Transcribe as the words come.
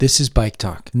This is Bike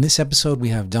Talk. In this episode, we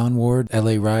have Don Ward,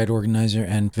 LA Ride organizer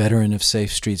and veteran of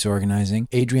Safe Streets organizing,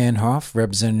 Adrienne Hoff,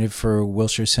 representative for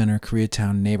Wilshire Center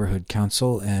Koreatown Neighborhood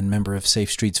Council and member of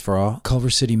Safe Streets for All, Culver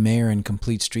City Mayor and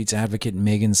Complete Streets advocate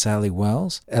Megan Sally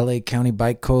Wells, LA County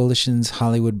Bike Coalition's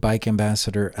Hollywood Bike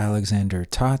Ambassador Alexander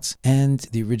Tots, and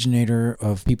the originator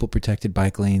of People Protected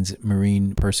Bike Lanes,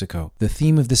 Maureen Persico. The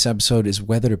theme of this episode is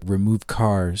whether to remove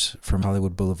cars from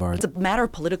Hollywood Boulevard. It's a matter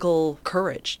of political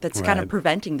courage that's kind of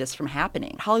preventing this from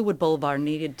happening. Hollywood Boulevard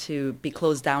needed to be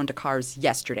closed down to cars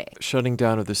yesterday. Shutting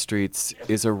down of the streets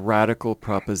is a radical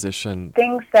proposition.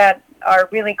 Things that are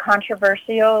really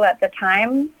controversial at the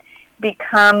time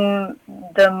become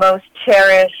the most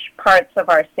cherished parts of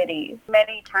our cities.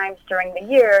 Many times during the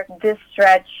year, this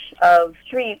stretch of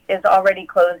street is already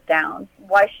closed down.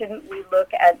 Why shouldn't we look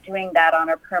at doing that on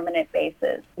a permanent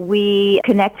basis? We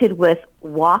connected with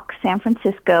Walk San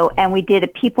Francisco, and we did a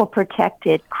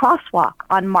people-protected crosswalk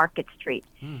on Market Street,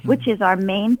 which is our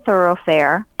main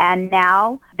thoroughfare. And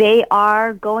now they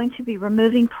are going to be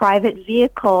removing private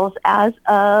vehicles as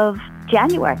of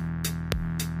January.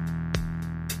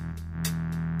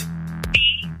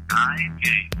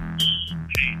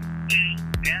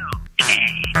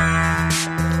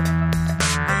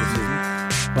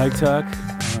 Bike Talk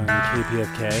on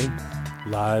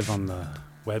KPFK, live on the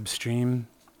web stream,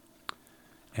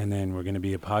 and then we're going to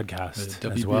be a podcast The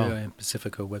as well. WBI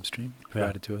Pacifica web stream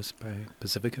provided to us by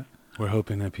Pacifica. We're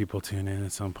hoping that people tune in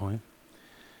at some point.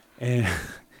 And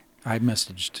I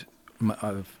messaged,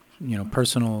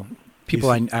 personal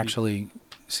people I actually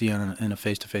see in a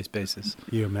face-to-face basis.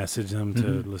 you message them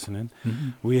to listen in. Mm-hmm.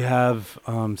 We have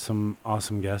some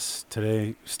awesome guests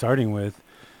today, starting with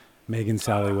Megan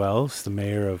Sally Wells, the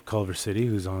mayor of Culver City,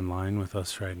 who's online with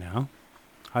us right now.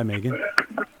 Hi, Megan.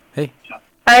 Hey,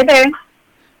 Hi there.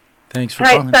 thanks for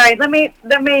Hi, calling. sorry, let me,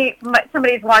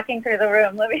 somebody's walking through the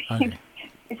room. Let me, Okay.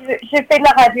 je fais de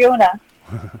la radio, là.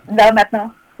 Là,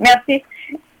 maintenant. Merci.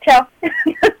 Ciao.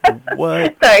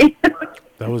 What? Sorry.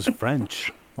 That was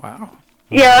French. Wow.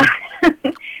 Yeah.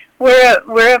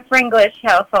 We're a Fringlish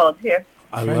household here.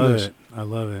 I French. love it. I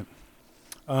love it.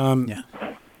 Yeah.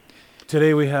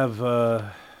 Today we have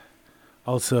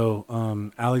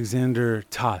also Alexander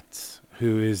Tots,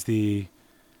 who is the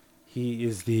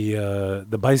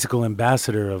bicycle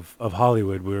ambassador of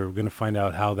Hollywood. We're going to find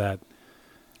out how that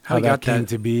he got came that.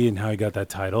 to be and how he got that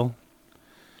title.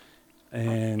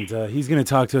 And he's going to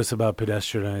talk to us about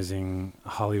pedestrianizing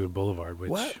Hollywood Boulevard. Which,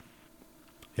 What?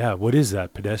 Yeah, what is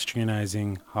that?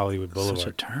 Pedestrianizing Hollywood Boulevard. Such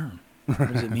a term.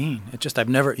 What does it mean? I've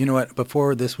never,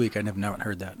 before this week, I have never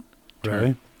heard that term.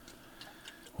 Really?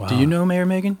 Wow. Do you know Mayor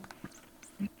Megan?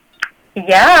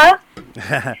 Yeah.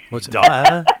 What's it?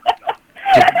 Duh.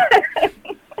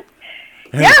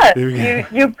 Yeah. There we go.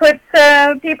 You put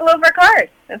people over cars.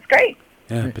 That's great.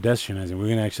 Yeah, pedestrianizing. We're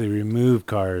going to actually remove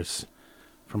cars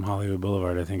from Hollywood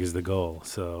Boulevard, I think, is the goal.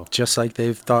 So, Just like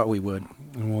they've thought we would.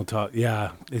 and we'll talk.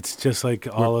 Yeah, it's just like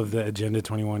all of the Agenda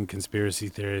 21 conspiracy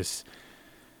theorists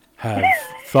have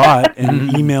thought and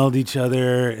emailed each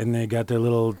other, and they got their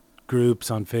little groups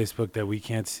on Facebook that we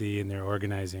can't see, and they're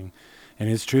organizing. And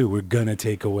it's true. We're going to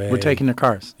take away. We're taking their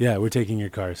cars. Yeah, we're taking your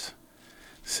cars.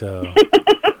 So,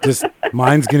 just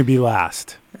mine's going to be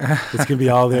last. It's going to be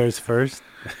all theirs first.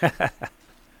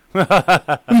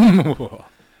 No,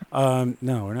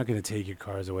 we're not going to take your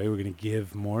cars away. We're going to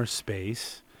give more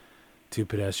space to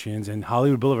pedestrians. And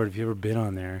Hollywood Boulevard, if you've ever been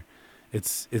on there,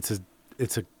 it's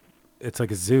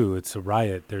like a zoo. It's a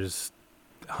riot. There's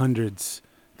hundreds,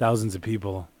 thousands of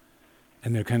people,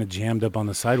 and they're kind of jammed up on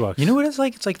the sidewalks. You know what it's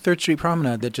like? It's like 3rd Street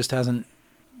Promenade that just hasn't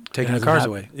taken the It hasn't cars hap-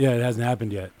 away. Yeah, it hasn't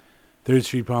happened yet. 3rd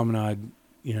Street Promenade,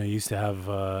 used to have.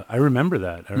 I remember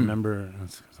that. I remember.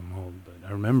 That's 'cause I'm old, but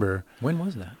I remember When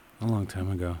was that? a long time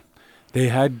ago. They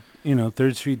had,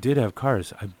 3rd Street did have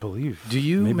cars, I believe. Do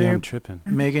you, Maybe Mayor I'm tripping.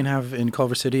 Megan, have in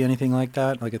Culver City anything like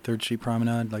that? Like a 3rd Street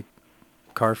Promenade, like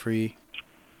car-free?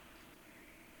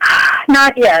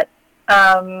 Not yet.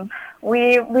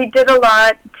 We did a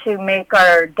lot to make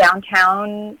our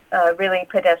downtown really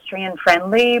pedestrian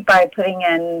friendly by putting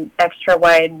in extra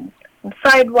wide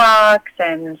sidewalks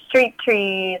and street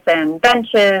trees and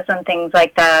benches and things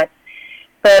like that.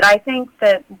 But I think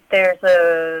that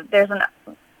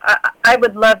I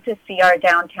would love to see our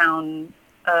downtown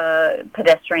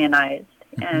pedestrianized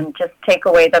and just take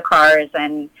away the cars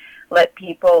and let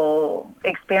people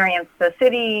experience the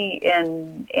city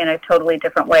in a totally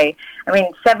different way. I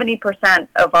mean, 70%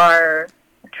 of our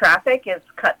traffic is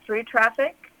cut-through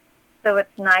traffic, so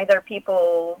it's neither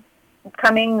people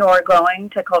coming nor going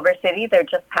to Culver City. They're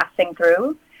just passing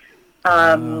through.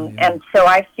 And so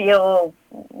I feel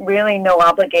really no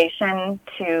obligation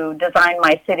to design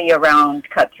my city around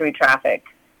cut-through traffic.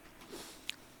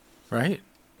 Right.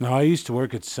 No, I used to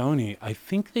work at Sony. I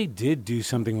think they did do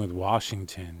something with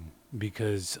Washington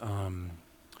because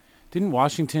didn't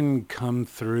Washington come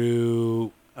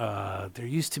through? There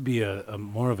used to be a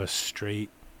more of a straight.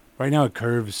 Right now it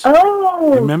curves.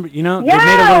 Oh, Remember, they made a little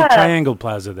yeah. triangle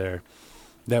plaza there.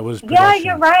 That was Yeah, pedestrian.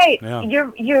 you're right.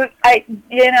 Yeah.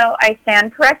 I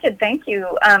stand corrected. Thank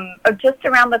you. Just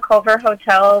around the Culver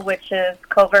Hotel, which is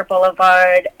Culver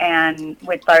Boulevard, and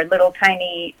with our little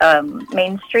tiny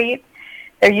Main Street,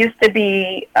 there used to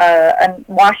be a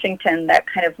Washington that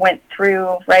kind of went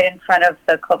through right in front of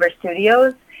the Culver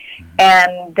Studios,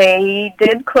 and they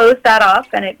did close that off,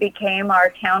 and it became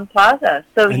our town plaza.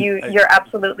 So you're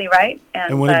absolutely right,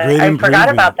 and what a great I improvement. forgot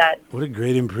about that. What a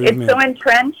great improvement. It's so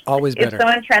entrenched. Always better. It's so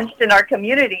entrenched in our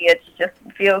community. It just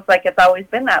feels like it's always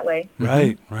been that way.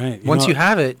 Right, right. Once you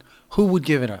have it, who would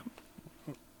give it up?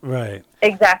 Right.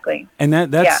 Exactly. And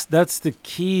that's the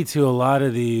key to a lot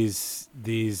of these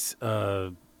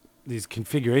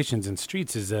configurations in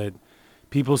streets is that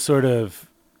people sort of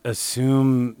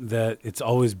assume that it's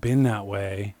always been that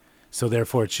way, so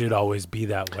therefore it should always be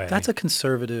that way. That's a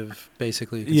conservative,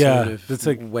 basically. Yeah, that's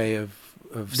like way of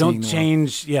seeing don't the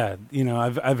change. Yeah,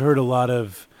 I've heard a lot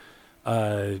of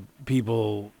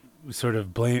people sort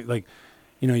of blame, like,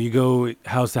 you go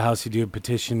house to house, you do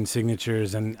petition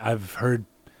signatures, and I've heard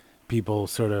people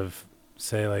sort of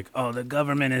say like, "Oh, the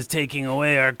government is taking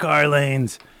away our car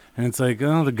lanes," and it's like,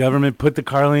 "Oh, the government put the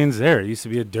car lanes there. It used to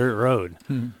be a dirt road."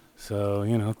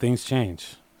 So, things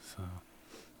change. So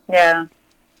Yeah.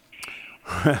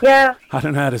 Yeah. I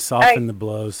don't know how to soften the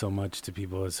blow so much to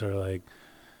people. It's sort of like,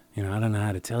 I don't know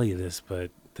how to tell you this, but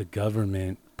the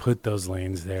government put those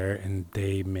lanes there and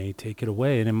they may take it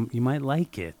away and you might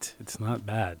like it. It's not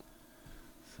bad.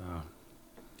 So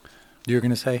You're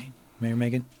going to say, Mayor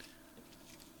Megan?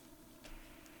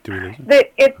 Do we lose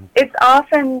it? It's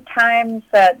oftentimes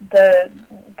that the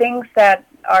things that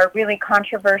are really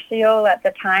controversial at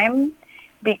the time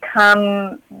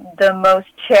become the most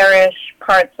cherished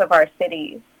parts of our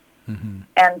cities. Mm-hmm.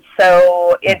 And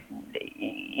so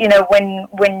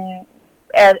when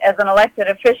as an elected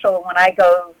official, when I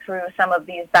go through some of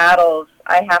these battles,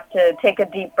 I have to take a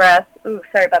deep breath. Ooh,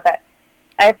 sorry about that.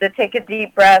 I have to take a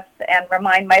deep breath and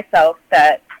remind myself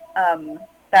that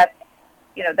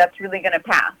that's really going to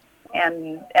pass,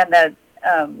 and that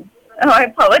I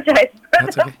apologize for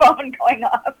That's the okay. phone going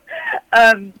off.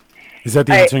 Is that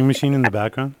the answering machine in the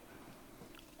background?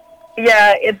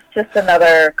 Yeah, it's just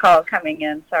another call coming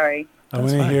in. Sorry. I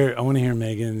want to hear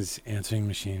Megan's answering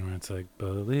machine where it's like,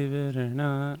 "Believe it or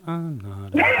not, I'm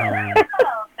not at home."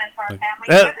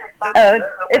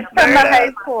 It's from the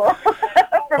high school.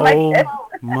 For my kids. Oh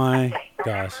my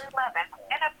gosh!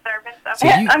 So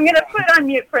you, I'm going to put it on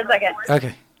mute for a second.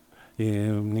 okay.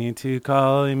 You need to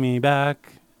call me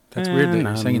back. That's weird that and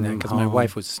you're singing that because my home.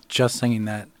 wife was just singing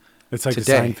that. It's like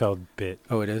today. the Seinfeld bit.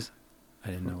 Oh, it is? I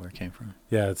didn't know where it came from.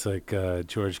 Yeah, it's like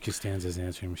George Costanza's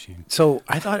answering machine. So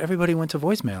I thought everybody went to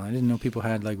voicemail. I didn't know people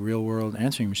had like real world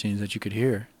answering machines that you could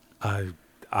hear.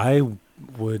 I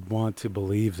would want to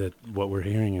believe that what we're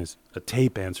hearing is a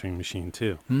tape answering machine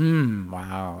too.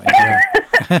 Wow.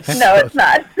 No, it's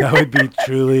not. That would be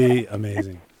truly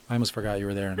amazing. I almost forgot you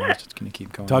were there, and I was just going to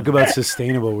keep going. Talk about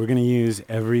sustainable. We're going to use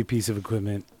every piece of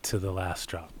equipment to the last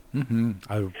drop. Mm-hmm.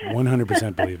 I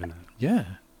 100% believe in that. Yeah.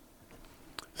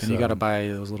 Then you So, got to buy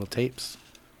those little tapes.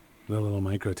 the little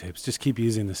micro tapes. Just keep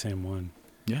using the same one.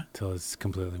 Yeah. Till it's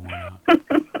completely worn out.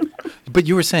 But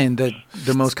you were saying that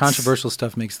the most controversial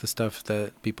stuff makes the stuff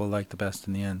that people like the best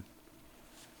in the end.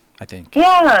 I think.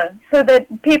 Yeah, so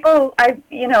that people,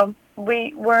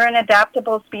 we're an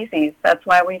adaptable species. That's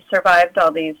why we've survived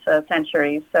all these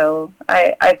centuries. So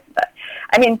I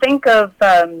mean, think of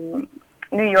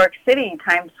New York City,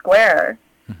 Times Square.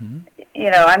 Mm-hmm.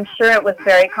 I'm sure it was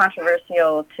very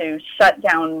controversial to shut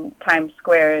down Times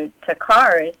Square to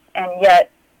cars, and yet,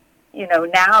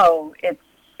 now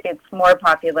it's more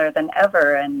popular than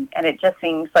ever, and it just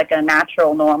seems like a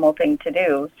natural, normal thing to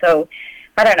do. So,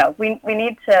 I don't know. We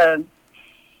need to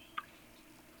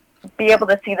be able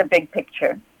to see the big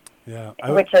picture, Yeah.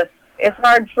 which is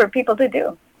hard for people to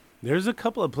do. There's a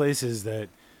couple of places that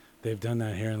they've done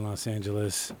that here in Los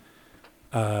Angeles.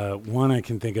 One I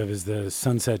can think of is the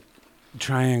Sunset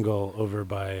Triangle over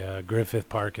by Griffith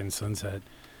Park and Sunset.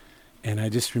 And I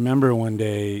just remember one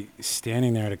day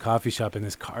standing there at a coffee shop and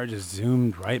this car just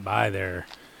zoomed right by there.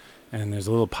 And there's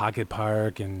a little pocket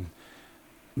park, and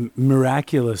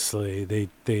miraculously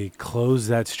they closed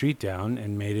that street down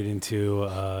and made it into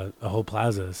a whole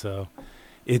plaza. So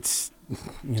it's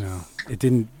it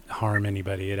didn't harm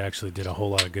anybody. It actually did a whole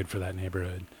lot of good for that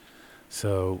neighborhood.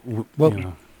 So,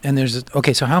 And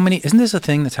so how many, isn't this a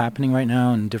thing that's happening right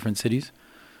now in different cities?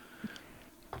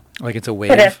 Like it's a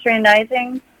wave?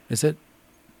 Pedestrianizing? Is it?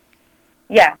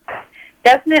 Yeah,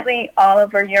 definitely all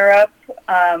over Europe.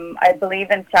 I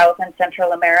believe in South and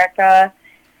Central America.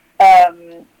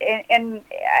 And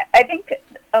I think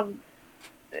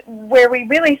where we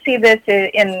really see this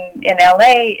in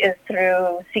LA is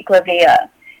through Ciclavia.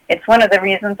 It's one of the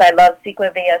reasons I love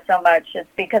Ciclavia so much. It's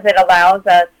because it allows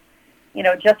us,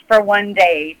 just for one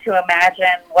day to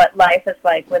imagine what life is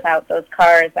like without those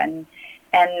cars. And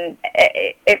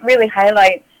it really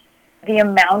highlights the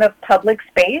amount of public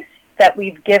space that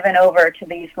we've given over to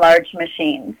these large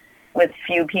machines with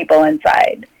few people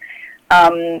inside.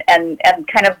 And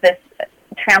kind of this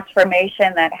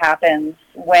transformation that happens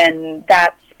when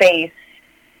that space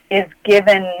is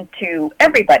given to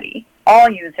everybody, all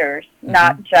users,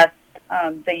 not just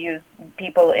the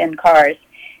people in cars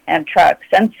and trucks.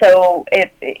 And so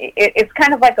it's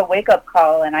kind of like a wake-up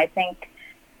call, and I think,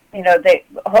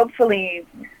 hopefully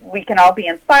we can all be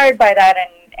inspired by that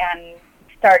and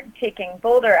start taking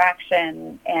bolder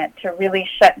action and to really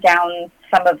shut down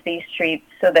some of these streets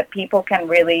so that people can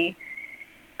really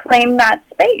claim that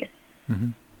space. Mm-hmm.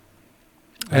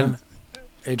 And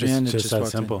Adrienne, just that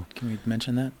simple. Can we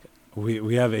mention that?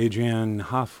 We have Adrienne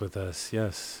Hoff with us.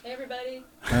 Yes. Hey, everybody.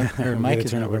 Her mic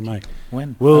is turn not up her working. mic.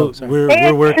 When?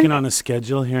 We're working on a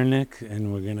schedule here, Nick,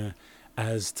 and we're gonna,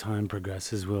 as time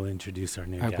progresses, we'll introduce our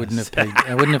new guest.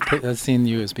 I wouldn't have seen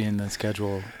you as being the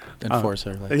schedule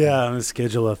enforcer. I'm a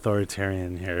schedule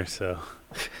authoritarian here. So.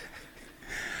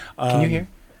 Can you hear?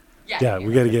 Yeah,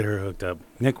 we got to get her hooked up.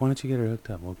 Nick, why don't you get her hooked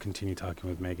up? We'll continue talking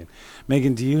with Megan.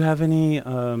 Megan, do you have any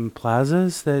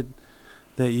plazas that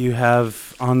you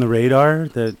have on the radar?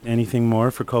 That anything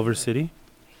more for Culver City?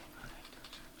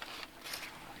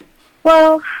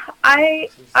 Well, I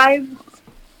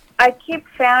keep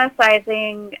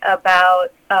fantasizing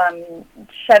about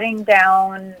shutting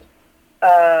down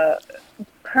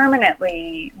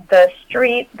permanently the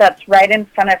street that's right in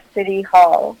front of City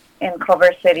Hall in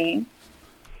Culver City.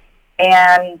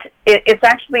 And it's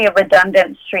actually a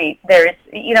redundant street. There's,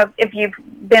 if you've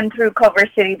been through Culver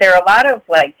City, there are a lot of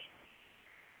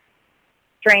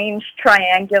strange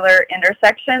triangular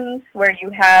intersections where you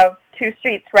have two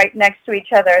streets right next to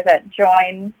each other that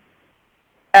join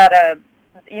at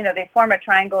they form a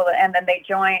triangle and then they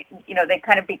join, they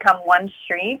kind of become one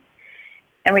street.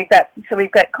 And we've got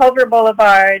Culver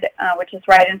Boulevard, which is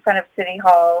right in front of City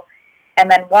Hall,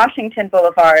 and then Washington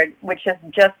Boulevard, which is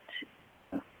just,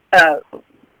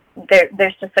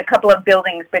 there's just a couple of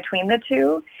buildings between the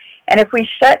two. And if we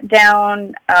shut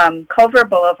down Culver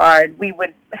Boulevard, we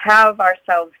would have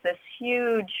ourselves this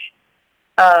huge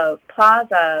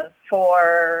plaza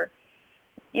for,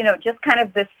 just kind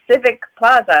of this civic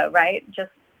plaza, right?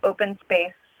 Just open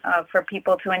space for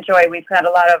people to enjoy. We've got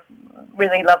a lot of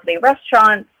really lovely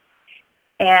restaurants.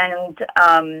 And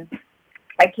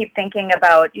I keep thinking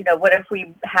about, what if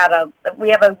we have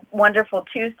a wonderful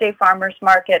Tuesday farmers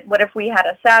market. What if we had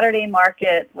a Saturday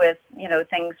market with,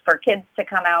 things for kids to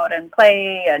come out and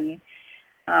play and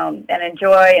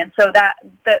enjoy. And so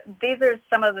these are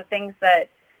some of the things that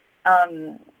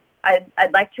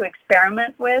I'd like to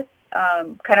experiment with,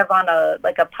 kind of on a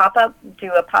pop-up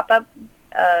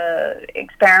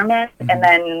experiment. Mm-hmm. And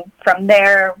then from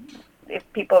there, if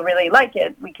people really like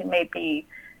it, we can maybe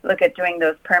look at doing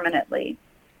those permanently.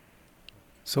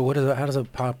 So how does a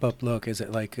pop-up look? Is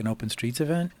it like an open streets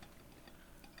event?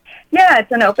 Yeah,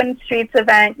 it's an open streets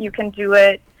event. You can do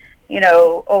it,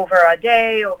 over a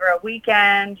day, over a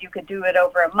weekend. You could do it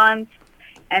over a month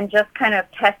and just kind of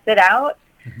test it out.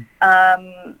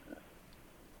 Mm-hmm.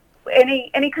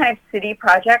 Any kind of city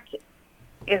project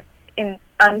is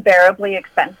unbearably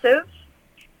expensive.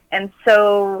 And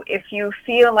so if you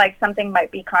feel like something might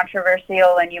be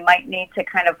controversial and you might need to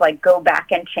kind of go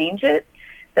back and change it,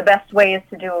 the best way is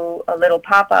to do a little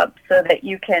pop-up so that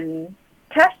you can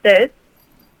test it,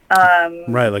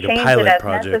 right, like change a pilot it as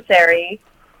project. Necessary.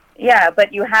 Yeah,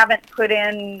 but you haven't put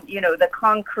in, the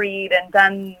concrete and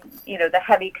done, the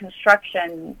heavy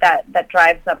construction that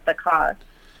drives up the cost.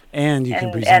 And you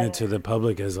can present it to the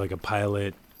public as like a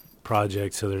pilot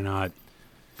project, so they're not,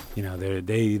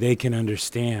 they can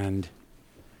understand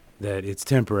that it's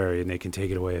temporary and they can take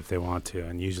it away if they want to.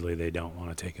 And usually they don't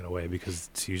want to take it away because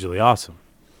it's usually awesome.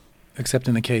 Except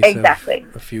in the case of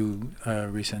a few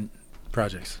recent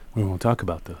projects. We won't talk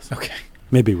about those. Okay.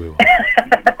 Maybe we will.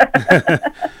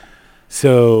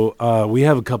 So we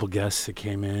have a couple guests that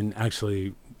came in.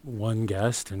 Actually, one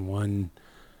guest and one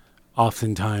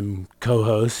oftentimes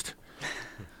co-host.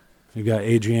 We've got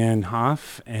Adrienne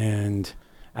Hoff and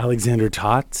Alexander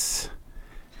Tots,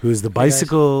 who is the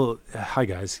bicycle. Hi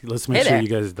guys. Let's make Hey sure there. you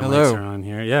guys the Hello. mics are on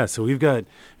here. Yeah. So we've got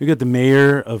the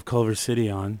mayor of Culver City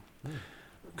on.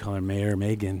 Call her Mayor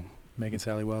Megan. Megan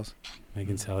Sally Wells.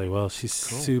 Megan Sally Wells. She's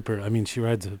super. I mean, she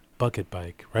rides a bucket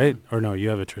bike, right? Or no, you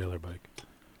have a trailer bike.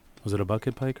 Was it a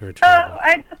bucket bike or a trailer bike?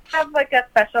 I just have like a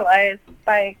specialized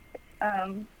bike,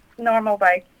 normal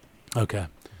bike. Okay.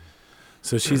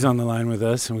 So she's on the line with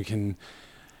us, and we can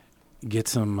get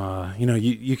some,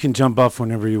 you can jump off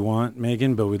whenever you want,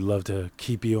 Megan, but we'd love to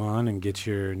keep you on and get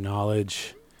your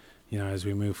knowledge, as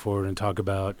we move forward and talk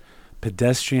about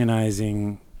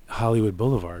pedestrianizing Hollywood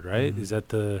Boulevard, right? Mm-hmm.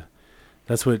 Is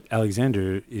that's what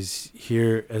Alexander is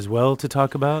here as well to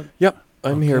talk about? Yep,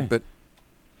 I'm here, Okay. but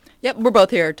Yep, we're both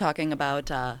here talking about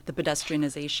the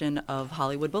pedestrianization of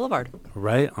Hollywood Boulevard.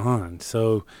 Right on.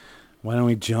 So why don't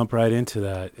we jump right into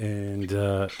that? And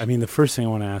the first thing I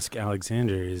want to ask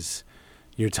Alexander is,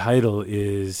 your title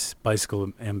is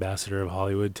Bicycle Ambassador of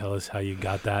Hollywood. Tell us how you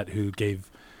got that, who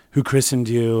christened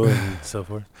you, and so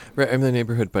forth. right, I'm the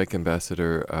neighborhood bike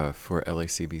ambassador for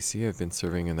LACBC. I've been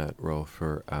serving in that role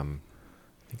for I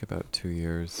think about 2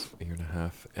 years, a year and a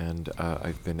half, and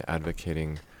I've been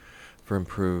advocating for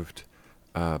improved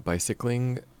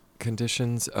bicycling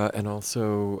conditions and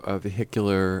also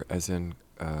vehicular, as in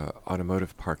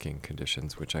automotive parking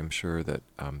conditions, which I'm sure that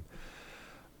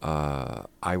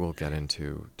I will get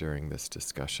into during this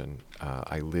discussion.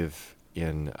 I live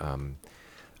in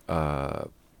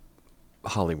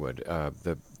Hollywood,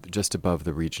 just above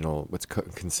the regional, what's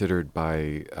considered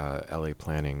by LA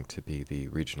Planning to be the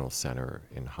regional center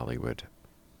in Hollywood.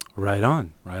 Right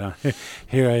on.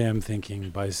 Here I am thinking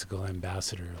Bicycle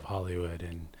Ambassador of Hollywood,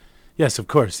 and yes, of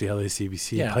course, the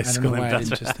LACBC Bicycle I don't know why I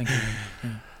Ambassador. didn't just think of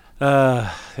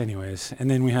it. Anyways, and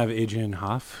then we have Adrienne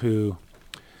Hoff, who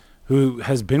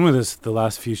has been with us the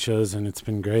last few shows, and it's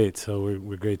been great. So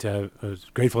we're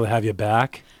grateful to have you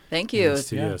back. Thank in you. the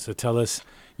studio. Yeah. So tell us,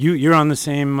 you're on the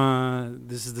same.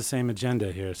 This is the same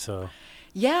agenda here. So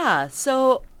Yeah,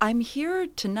 so I'm here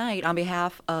tonight on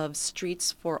behalf of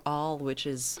Streets for All, which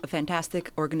is a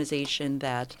fantastic organization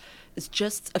that is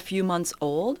just a few months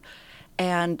old.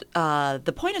 And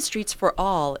the point of Streets for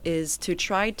All is to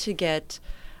try to get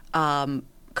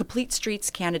complete streets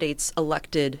candidates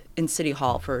elected in City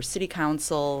Hall for City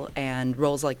Council and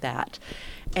roles like that.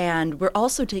 And we're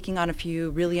also taking on a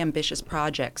few really ambitious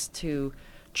projects to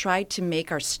try to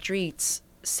make our streets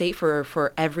safer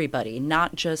for everybody,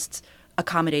 not just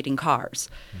accommodating cars.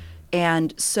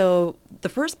 And so the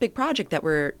first big project that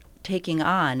we're taking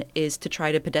on is to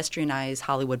try to pedestrianize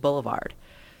Hollywood Boulevard.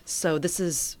 So this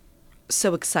is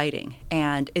so exciting,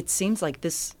 and it seems like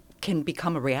this can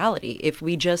become a reality if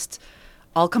we just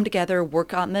all come together,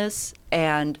 work on this,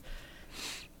 and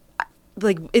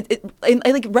like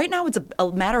right now it's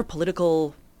a matter of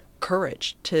political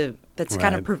courage that's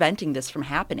kind of Right. preventing this from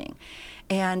happening.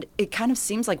 And it kind of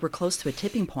seems like we're close to a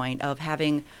tipping point of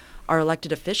having our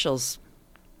elected officials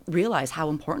realize how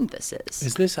important this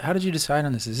is. How did you decide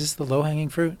on this? Is this the low-hanging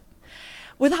fruit?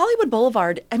 With Hollywood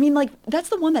Boulevard, I mean, like, that's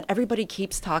the one that everybody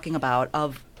keeps talking about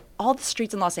of all the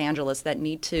streets in Los Angeles that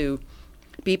need to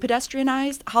be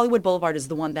pedestrianized. Hollywood Boulevard is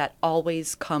the one that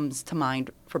always comes to mind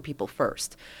for people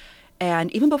first. And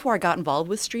even before I got involved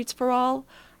with Streets for All,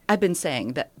 I've been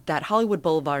saying that Hollywood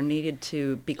Boulevard needed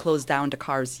to be closed down to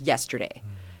cars yesterday.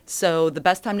 So the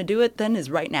best time to do it then is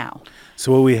right now.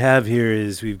 So what we have here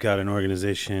is we've got an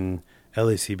organization,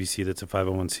 LACBC, that's a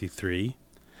 501c3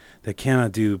 that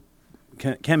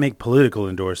can't make political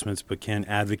endorsements, but can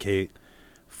advocate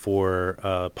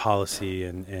for policy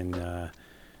and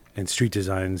street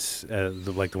designs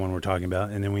like the one we're talking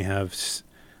about. And then we have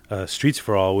Streets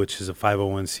for All, which is a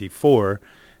 501c4,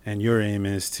 and your aim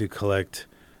is to collect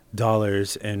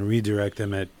dollars and redirect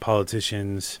them at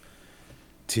politicians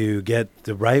to get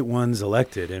the right ones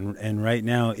elected. And right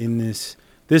now in this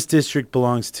district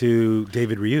belongs to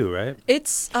David Ryu, right?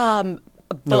 It's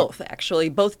both, actually.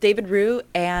 Both David Ryu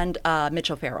and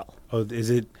Mitch O'Farrell. Oh, is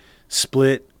it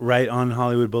split right on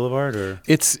Hollywood Boulevard, or?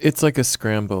 It's like a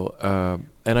scramble,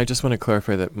 and I just want to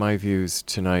clarify that my views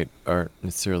tonight aren't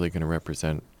necessarily going to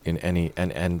represent in any,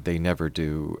 and they never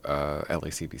do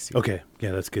LACBC. Okay,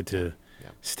 yeah, that's good to Yeah.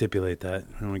 stipulate that.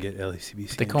 I don't want to get LACBC.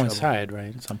 They in trouble. coincide,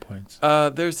 right, at some points.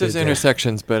 There's Did they?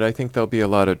 intersections, but I think there'll be a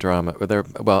lot of drama.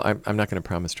 Well, I'm not going to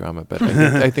promise drama, but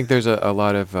I think there's a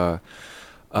lot of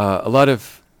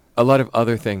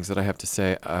other things that I have to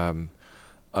say,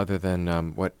 other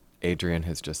than what Adrian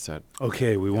has just said.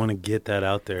 Okay, we want to get that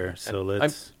out there. So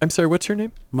let's. I'm sorry. What's your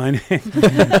name? My name.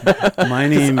 My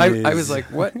name is. I was like,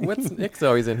 what? What's Nick's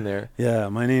always in there? Yeah,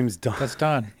 my name's Don. That's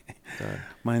Don.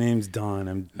 My name's Don.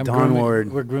 I'm Don grooming,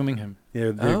 Ward. We're grooming him.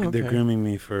 Yeah, they're okay. grooming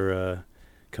me for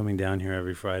coming down here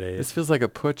every Friday. This feels like a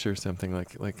putsch or something.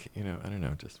 Like I don't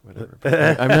know, just whatever.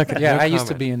 But I'm not gonna. Yeah, no I used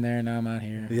to comment. be in there. Now I'm out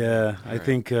here. Yeah, All I right.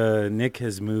 think Nick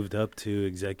has moved up to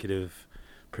executive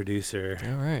producer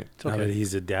All right. It's now okay. that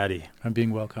he's a daddy. I'm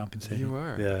being well compensated. You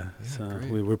are. Yeah, so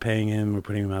great. we're paying him. We're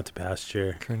putting him out to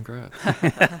pasture. Congrats.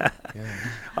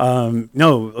 Yeah.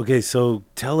 No, okay. So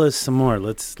tell us some more.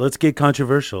 Let's get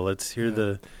controversial. Let's hear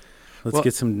Yeah. Let's Well,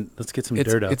 get some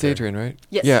dirt out It's there. Adrian, right?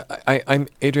 Yes. Yeah, I'm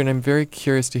Adrian. I'm very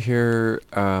curious to hear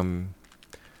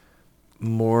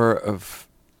more of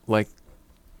like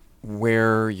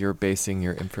where you're basing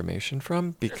your information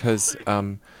from, because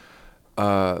the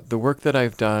work that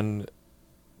I've done,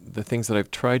 the things that I've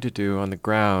tried to do on the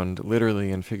ground,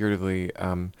 literally and figuratively,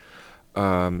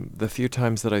 the few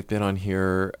times that I've been on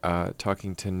here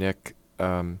talking to Nick.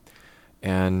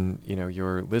 And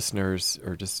your listeners,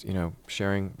 or just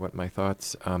sharing what my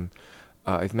thoughts.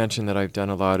 I've mentioned that I've done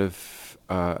a lot of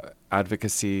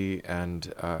advocacy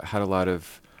and had a lot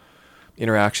of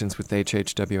interactions with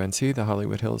HHWNC, the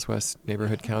Hollywood Hills West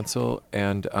Neighborhood Council.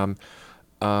 And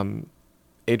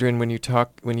Adrian, when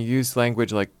you use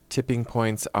language like tipping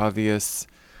points, obvious,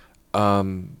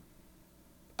 that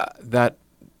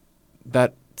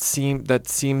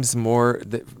seems more,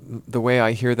 the way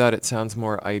I hear that, it sounds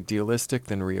more idealistic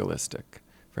than realistic,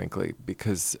 frankly,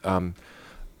 because and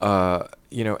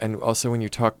also when you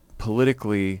talk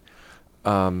politically,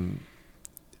 that,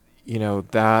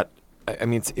 I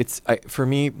mean, it's for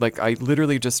me, like, I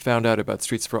literally just found out about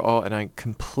Streets for All, and I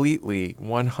completely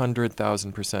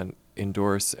 100,000%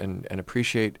 endorse and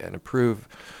appreciate and approve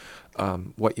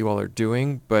what you all are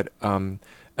doing, but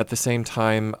at the same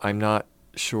time, I'm not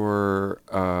sure.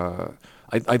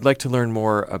 I'd like to learn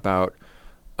more about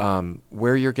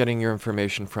where you're getting your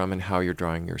information from and how you're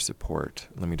drawing your support.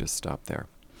 Let me just stop there.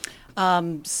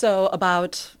 So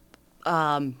about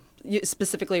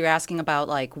specifically, you're asking about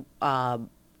like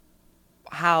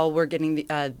how we're getting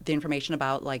the information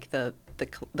about like the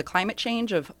climate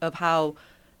change of how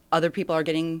other people are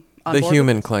getting on The board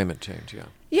human with this? climate change, yeah.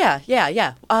 Yeah.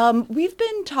 We've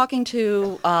been talking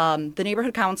to the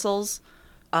neighborhood councils,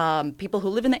 people who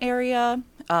live in the area,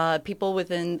 people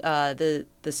within the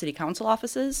city council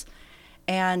offices,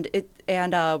 and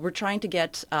we're trying to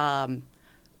get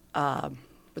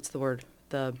what's the word?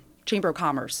 The Chamber of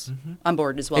Commerce on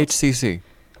board as well. HCC,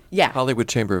 Yeah. Hollywood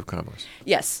Chamber of Commerce.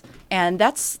 Yes, and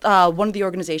that's one of the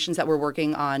organizations that we're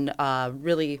working on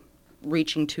really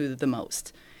reaching to the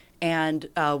most. And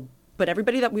but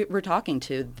everybody that we're talking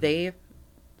to, they're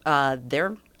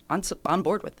on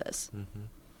board with this.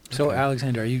 So,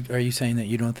 Alexander, are you saying that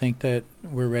you don't think that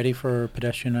we're ready for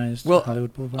pedestrianized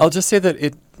Hollywood Boulevard? I'll just say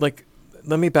that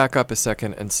let me back up a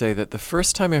second and say that the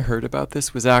first time I heard about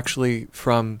this was actually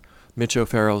from Mitch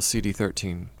O'Farrell's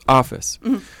CD13 office.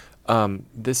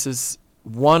 This is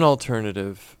one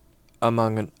alternative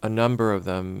among a number of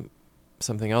them.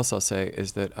 Something else I'll say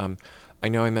is that I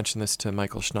know I mentioned this to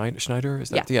Michael Schneider. Is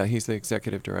that? Yeah, he's the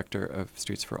executive director of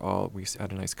Streets for All. We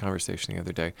had a nice conversation the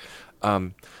other day.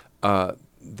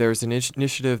 There's an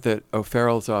initiative that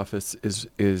O'Farrell's office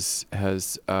has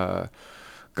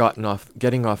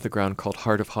getting off the ground called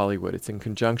Heart of Hollywood. It's in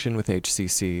conjunction with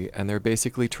HCC, and they're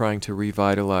basically trying to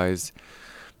revitalize,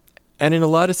 and in a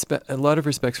lot of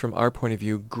respects, from our point of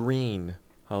view, green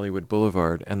Hollywood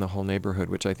Boulevard and the whole neighborhood,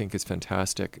 which I think is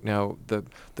fantastic. Now,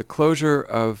 the closure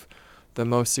of the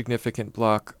most significant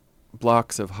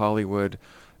blocks of Hollywood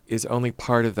is only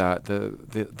part of that.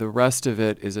 The rest of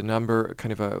it is a number,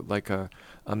 kind of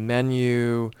a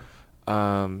menu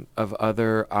of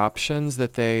other options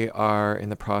that they are in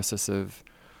the process of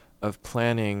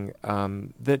planning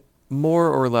that more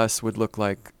or less would look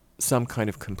like some kind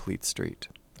of complete street.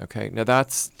 Okay, now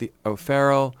that's the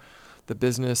O'Farrell, the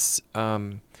business,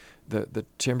 the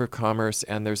Chamber of Commerce,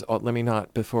 and there's. Let me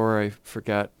not, before I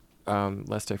forget,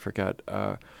 lest I forget,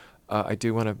 I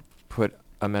do want to put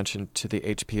a mention to the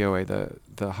HPOA,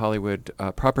 the Hollywood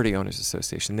Property Owners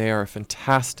Association. They are a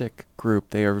fantastic group.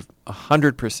 They are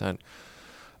 100%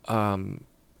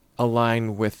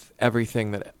 align with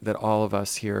everything that all of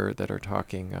us here that are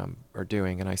talking are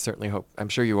doing, and I certainly hope. I'm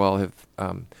sure you all have.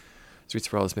 Streets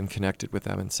for All has been connected with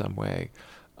them in some way.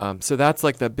 So that's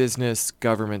like the business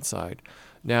government side.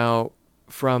 Now,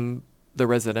 from the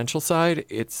residential side,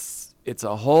 it's it's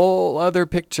a whole other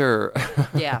picture.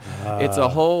 Yeah. It's a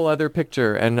whole other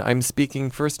picture. And I'm speaking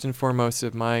first and foremost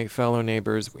of my fellow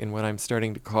neighbors in what I'm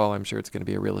starting to call, I'm sure it's going to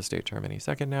be a real estate term any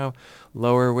second now,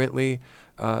 Lower Whitley,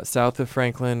 south of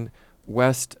Franklin,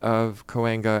 west of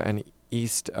Cahuenga, and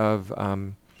east of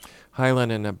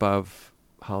Highland, and above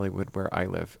Hollywood, where I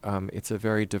live. It's a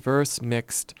very diverse,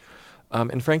 mixed,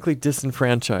 and frankly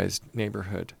disenfranchised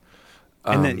neighborhood.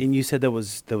 And you said that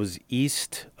was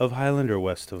east of Highland or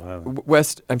west of Highland?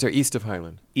 East of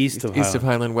Highland. East of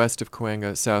Highland, west of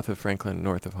Cahuenga, south of Franklin,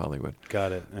 north of Hollywood.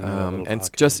 Got it. And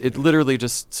it literally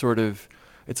just sort of,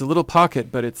 it's a little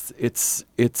pocket, but it's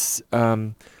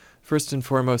first and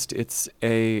foremost, it's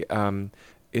a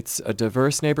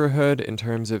diverse neighborhood in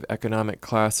terms of economic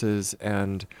classes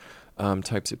and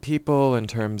types of people, in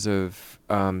terms of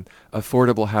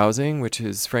affordable housing, which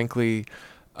is frankly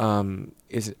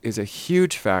is a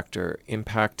huge factor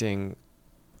impacting,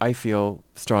 I feel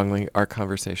strongly, our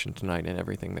conversation tonight and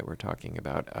everything that we're talking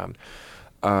about.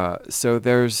 So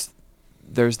there's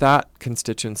that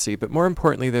constituency, but more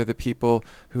importantly, they're the people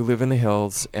who live in the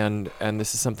hills, and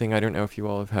this is something, I don't know if you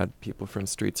all have had people from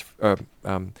Streets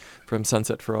from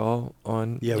Sunset for All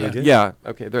on. Yeah, we did. Yeah,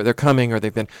 okay, they're coming, or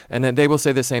they've been, and then they will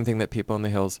say the same thing, that people in the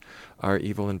hills are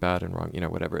evil and bad and wrong,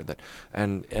 whatever that,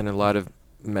 and a lot of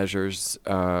measures,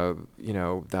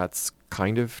 that's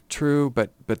kind of true,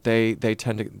 but they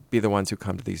tend to be the ones who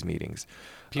come to these meetings.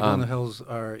 People in the hills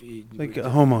are like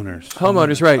homeowners.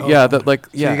 Homeowners, right? Yeah, So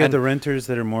yeah. you got the renters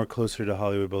that are more closer to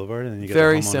Hollywood Boulevard, and then you got the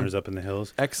homeowners up in the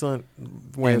hills. Excellent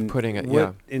way of putting it.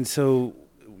 Yeah. And so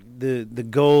the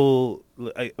goal.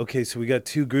 Okay, so we got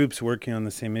two groups working on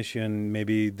the same issue, and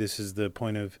maybe this is the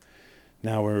point of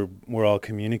now we're all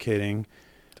communicating.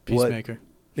 The peacemaker.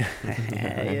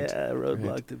 Yeah,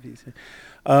 roadblock to peace.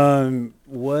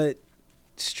 What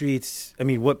streets? I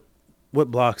mean, what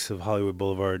blocks of Hollywood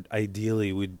Boulevard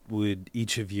ideally would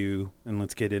each of you, and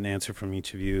let's get an answer from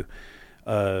each of you,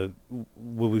 what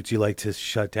would you like to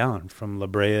shut down, from La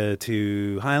Brea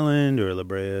to Highland, or La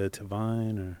Brea to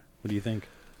Vine, or what do you think?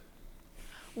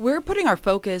 We're putting our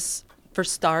focus, for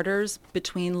starters,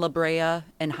 between La Brea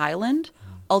and Highland.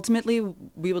 Ultimately,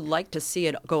 we would like to see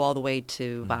it go all the way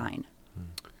to Vine.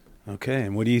 Okay,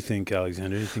 and what do you think,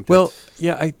 Alexander? Do you think well,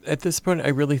 yeah, at this point, I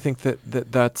really think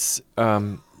that's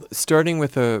starting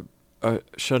with a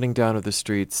shutting down of the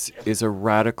streets is a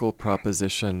radical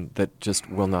proposition that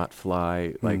just will not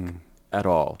fly, at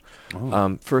all.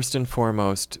 Oh. First and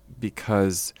foremost,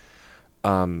 because,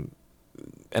 and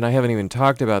I haven't even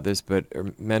talked about this, or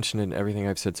mentioned in everything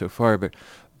I've said so far,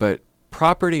 but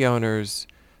property owners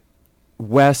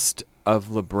west of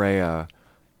La Brea,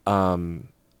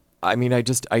 I mean, I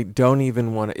don't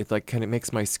even want to, it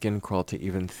makes my skin crawl to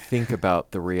even think about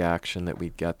the reaction that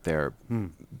we'd get there,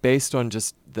 based on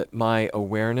just my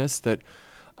awareness that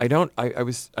I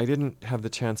didn't have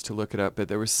the chance to look it up, but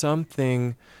there was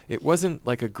something, it wasn't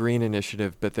like a green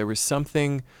initiative, but there was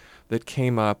something that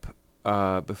came up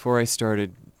before I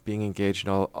started being engaged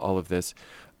in all of this,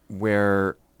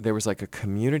 where there was like a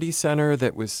community center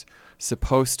that was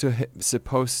supposed to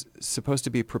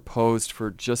be proposed for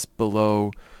just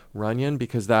below Runyon,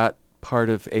 because that part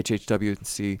of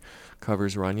HHWC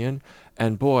covers Runyon.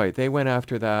 And boy, they went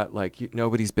after that like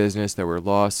nobody's business. There were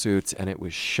lawsuits, and it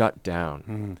was shut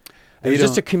down. It was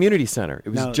just a community center. It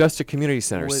was just a community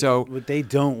center. So what they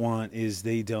don't want is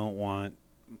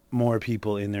more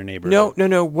people in their neighborhood. No.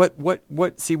 The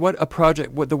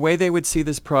way they would see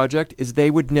this project is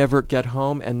they would never get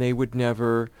home, and they would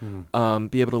never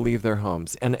be able to leave their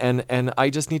homes. And I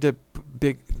just need to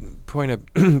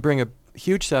bring a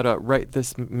huge shout out right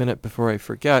this minute before I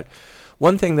forget.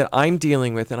 One thing that I'm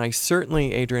dealing with, and I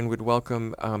certainly, Adrian, would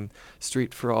welcome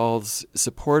Street for All's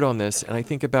support on this, and I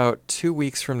think about 2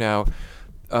 weeks from now,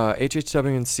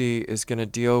 HHWC is going to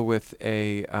deal with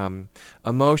a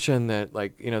motion that,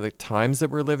 the times that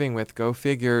we're living with, go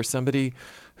figure, somebody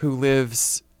who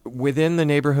lives within the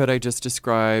neighborhood I just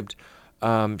described,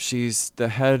 she's the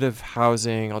head of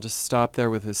housing. I'll just stop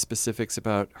there with the specifics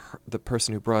about the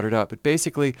person who brought it up. But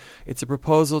basically, it's a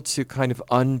proposal to kind of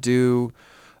undo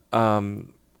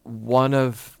one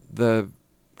of the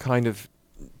kind of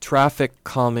traffic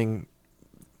calming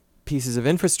pieces of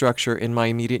infrastructure in my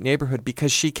immediate neighborhood,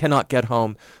 because she cannot get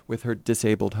home with her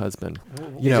disabled husband.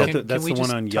 That's the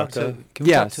one on Yucca?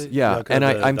 Yes, yeah. Yucca, and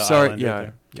I'm sorry,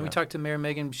 Can we talk to Mayor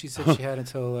Megan? She said she had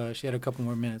until she had a couple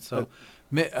more minutes. So,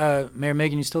 Mayor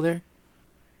Megan, you still there?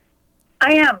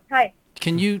 I am. Hi.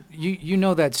 Can you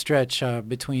know that stretch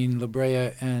between La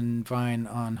Brea and Vine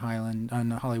on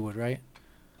Hollywood, right?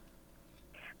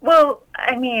 Well,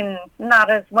 I mean, not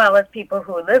as well as people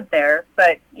who live there,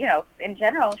 but, in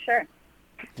general, sure.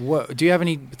 What do you have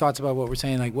any thoughts about what we're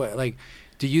saying?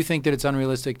 Do you think that it's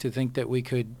unrealistic to think that we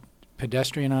could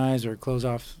pedestrianize or close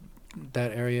off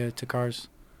that area to cars?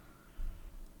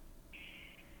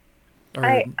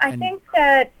 I think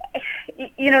that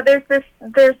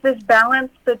there's this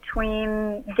balance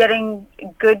between getting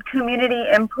good community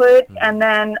input and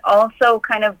then also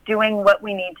kind of doing what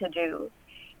we need to do.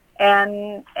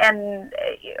 And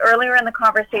earlier in the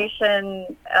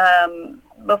conversation,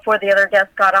 before the other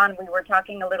guests got on, we were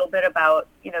talking a little bit about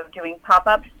doing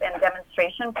pop-ups and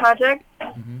demonstration projects.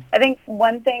 Mm-hmm. I think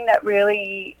one thing that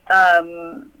really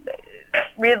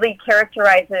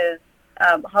characterizes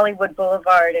Hollywood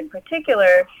Boulevard in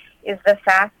particular is the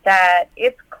fact that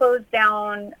it's closed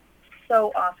down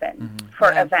so often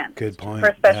for events, good point,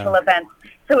 for special events.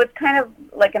 So it's kind of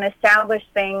like an established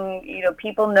thing.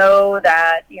 People know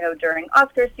that during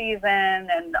Oscar season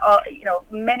and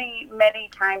many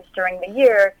times during the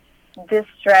year, this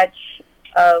stretch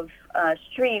of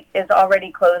street is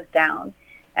already closed down.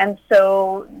 And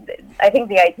so I think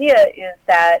the idea is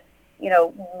that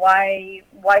why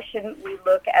shouldn't we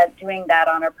look at doing that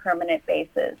on a permanent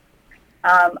basis?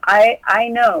 I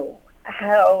know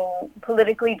how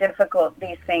politically difficult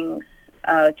these things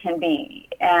can be,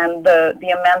 and the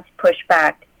immense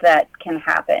pushback that can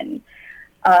happen.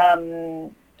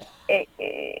 At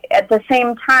the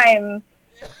same time,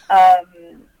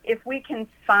 if we can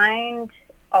find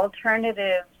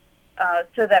alternatives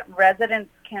so that residents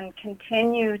can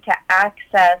continue to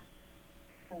access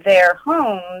their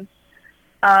homes,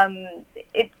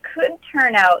 it could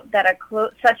turn out that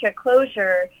such a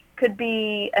closure could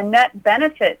be a net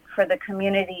benefit for the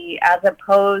community as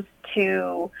opposed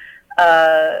to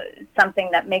something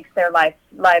that makes their lives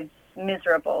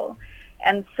miserable.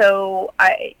 And so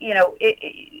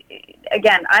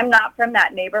again, I'm not from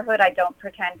that neighborhood. I don't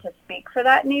pretend to speak for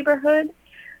that neighborhood.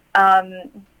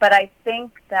 But I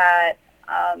think that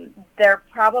there are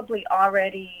probably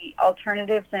already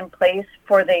alternatives in place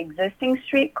for the existing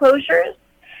street closures.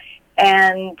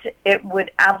 And it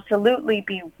would absolutely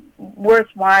be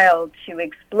worthwhile to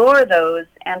explore those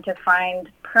and to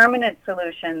find permanent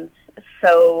solutions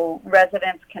so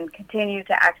residents can continue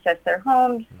to access their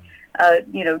homes,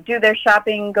 do their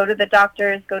shopping, go to the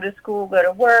doctors, go to school, go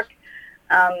to work,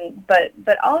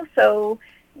 but also,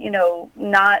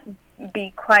 not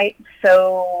be quite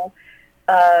so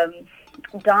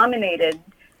dominated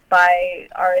by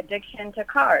our addiction to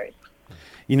cars.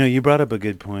 You brought up a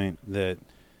good point that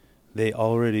they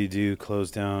already do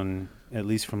close down, at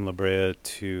least from La Brea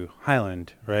to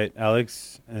Highland, right,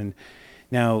 Alex? And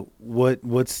now, what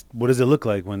does it look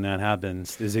like when that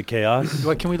happens? Is it chaos?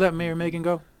 Can we let Mayor Megan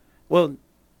go? Well,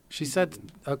 she said,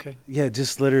 okay. Yeah,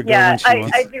 just let her go when she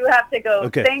wants. I do have to go.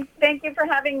 Okay. Thank you for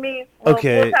having me. We'll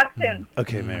talk soon.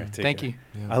 Okay, Mayor. Thank you.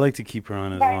 Yeah. I like to keep her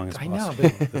on as long as possible. I know,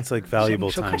 but that's like valuable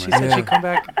time. She said she'd come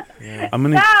back. Yeah. I'm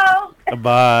gonna.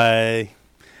 Bye.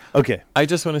 Okay. I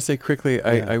just want to say quickly,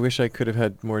 I wish I could have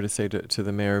had more to say to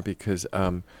the mayor because...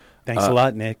 thanks a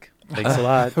lot, Nick. Thanks a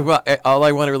lot. Well, all I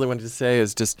really wanted to say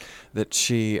is just that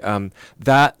she...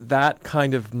 that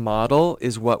kind of model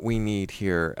is what we need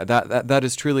here. That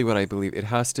is truly what I believe. It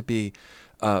has to be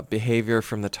behavior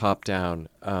from the top down.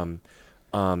 And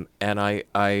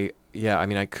I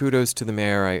kudos to the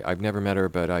mayor. I've never met her,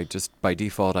 but I just, by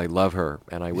default, I love her.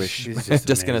 And I wish, she's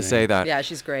just going to say that. Yeah,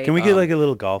 she's great. Can we get like a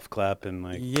little golf clap and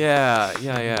like...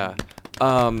 Yeah.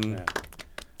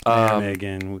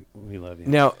 Megan, we love you.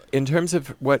 Now, in terms of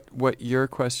what your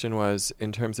question was,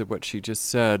 in terms of what she just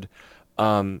said,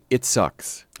 it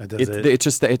sucks.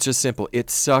 It's just simple. It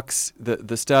sucks.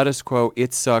 The status quo,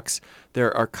 it sucks.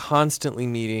 There are constantly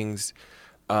meetings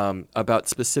about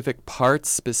specific parts,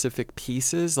 specific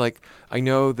pieces. Like I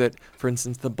know that, for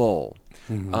instance, the bowl.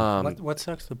 Mm-hmm. What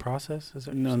sucks? The process? Is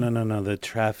it No. The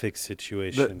traffic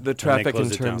situation. The traffic in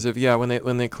terms of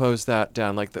when they closed that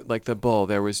down, like the bull.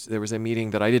 There was a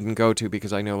meeting that I didn't go to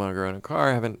because I no longer own a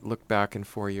car. I haven't looked back in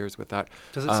 4 years with that.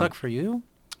 Does it suck for you?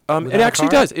 It actually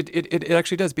does. It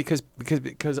actually does because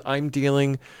I'm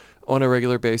dealing on a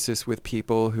regular basis with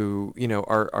people who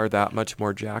are that much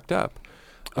more jacked up.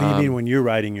 What do you mean when you're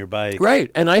riding your bike? Right,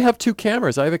 and I have two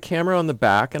cameras. I have a camera on the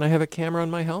back, and I have a camera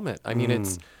on my helmet. I mean,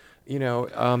 it's,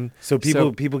 So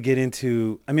people get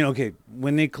into. I mean, okay,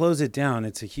 when they close it down,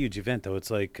 it's a huge event, though. It's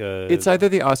like it's either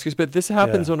the Oscars, but this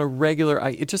happens on a regular.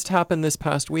 It just happened this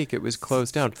past week. It was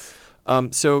closed down.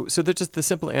 So just the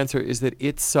simple answer is that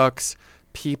it sucks.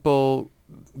 People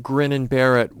grin and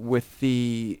bear it with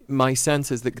my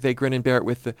sense is that they grin and bear it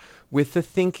with the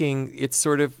thinking it's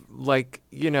sort of like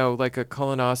like a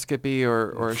colonoscopy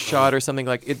or a shot or something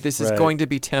like it. This is going to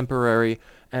be temporary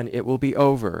and it will be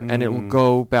over and it will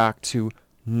go back to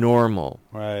normal.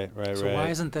 Right. So why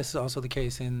isn't this also the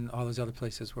case in all those other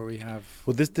places where we have?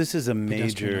 Well, this is a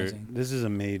major. Pedestrianizing. This is a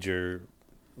major,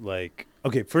 like.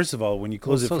 Okay, first of all, when you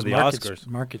close it so for is the Oscars,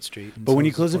 Market Street. and but when so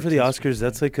you is close it for the 14th Street. Oscars,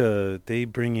 that's like they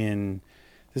bring in.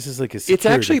 This is like a It's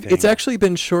security thing. actually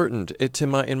been shortened. In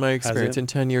my experience, it? in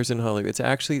 10 years in Hollywood, it's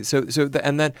actually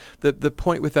the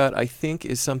point with that, I think,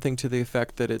 is something to the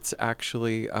effect that it's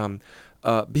actually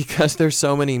because there's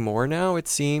so many more now. It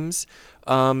seems,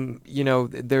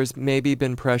 there's maybe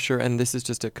been pressure, and this is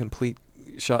just a complete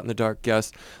shot in the dark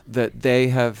guess, that they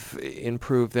have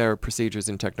improved their procedures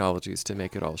and technologies to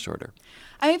make it all shorter.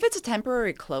 I mean, if it's a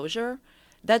temporary closure,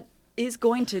 that is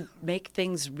going to make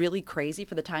things really crazy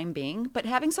for the time being. But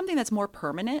having something that's more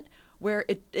permanent, where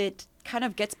it kind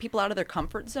of gets people out of their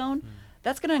comfort zone,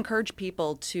 that's going to encourage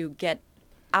people to get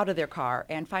out of their car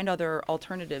and find other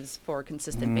alternatives for a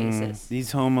consistent basis.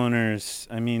 These homeowners,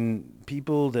 I mean,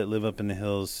 people that live up in the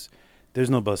hills, there's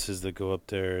no buses that go up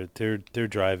there. They're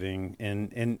driving,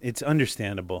 and it's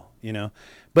understandable,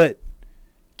 But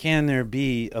can there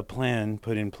be a plan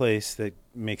put in place that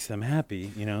makes them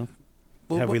happy,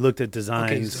 Well, Have we looked at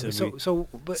designs? Okay, Have we-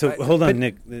 so hold on, but-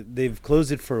 Nick. They've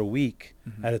closed it for a week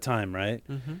at a time, right?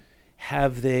 Mm-hmm.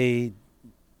 Have they?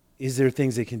 Is there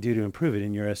things they can do to improve it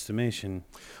in your estimation?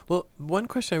 Well, one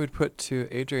question I would put to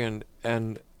Adrienne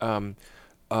and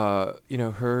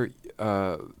her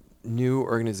new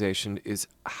organization is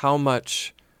how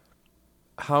much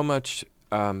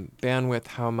bandwidth,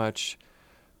 how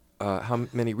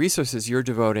many resources you're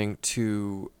devoting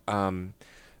to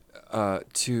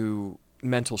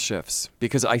mental shifts,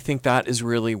 because I think that is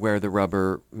really where the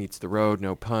rubber meets the road.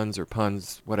 No puns or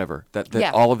puns, whatever. That Yeah.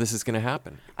 all of this is going to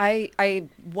happen. I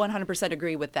 100%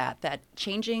 agree with that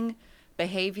changing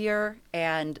behavior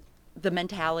and the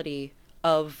mentality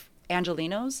of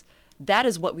Angelenos, that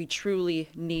is what we truly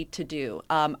need to do.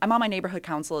 I'm on my neighborhood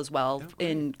council as well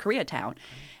in Koreatown,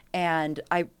 and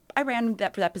I ran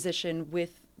for that position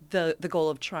with the goal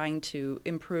of trying to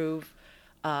improve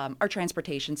our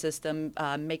transportation system,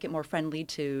 make it more friendly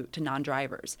to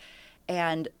non-drivers.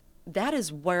 And that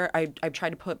is where I've tried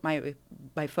to put my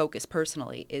focus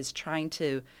personally, is trying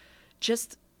to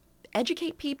just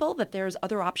educate people that there's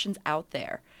other options out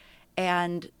there.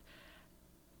 And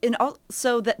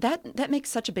so that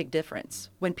makes such a big difference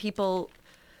when people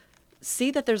see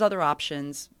that there's other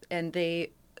options and they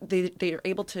are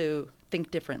able to think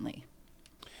differently.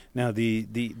 Now,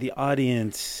 the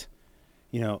audience,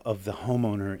 of the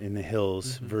homeowner in the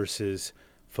hills versus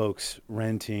folks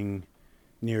renting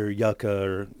near Yucca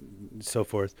or so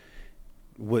forth.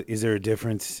 What is there a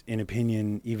difference in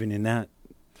opinion even in that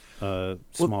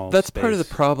small that's space? part of the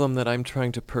problem that I'm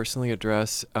trying to personally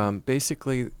address.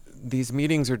 Basically, these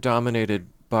meetings are dominated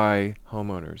by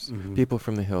homeowners, people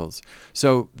from the hills.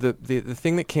 So the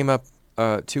thing that came up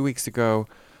 2 weeks ago,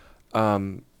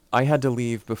 I had to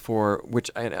leave before, which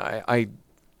I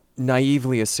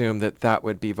naively assumed that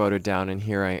would be voted down, and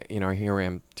here I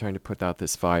am trying to put out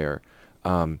this fire.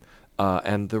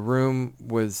 And the room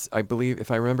was, I believe, if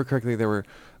I remember correctly, there were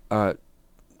there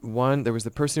was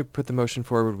the person who put the motion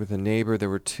forward with a neighbor. There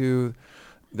were two.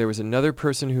 There was another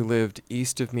person who lived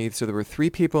east of me. So there were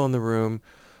three people in the room.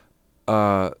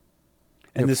 And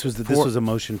this was a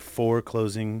motion for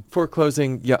closing. For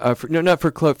closing,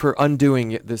 for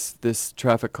undoing this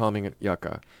traffic calming at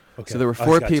Yucca. Okay. So there were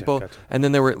four Gotcha. people, and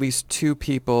then there were at least two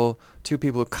people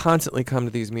who constantly come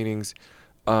to these meetings.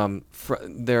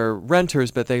 They're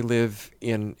renters, but they live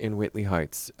in Whitley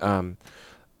Heights. And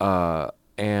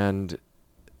none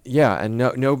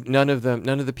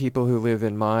of the people who live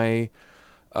in my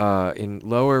in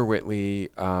Lower Whitley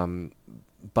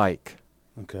bike.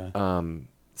 Okay.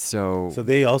 So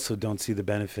they also don't see the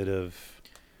benefit of.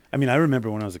 I mean, I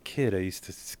remember when I was a kid, I used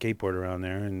to skateboard around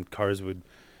there, and cars would.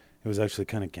 It was actually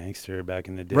kind of gangster back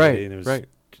in the day. Right. And there was, right.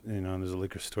 There's a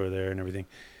liquor store there and everything.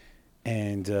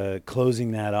 And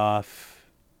closing that off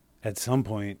at some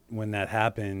point when that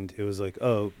happened, it was like,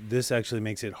 oh, this actually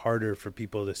makes it harder for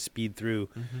people to speed through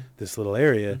this little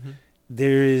area.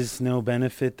 There is no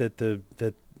benefit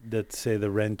that say the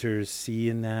renters see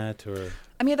in that, or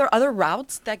I mean, are there other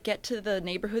routes that get to the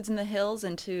neighborhoods in the hills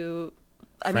and to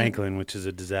Franklin, which is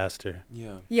a disaster.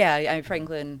 Yeah. Yeah,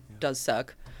 Franklin does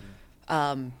suck.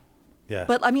 Yeah.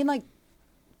 But I mean, like,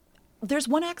 there's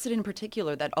one accident in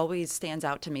particular that always stands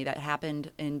out to me that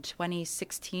happened in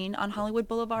 2016 on Hollywood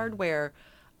Boulevard, where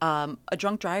a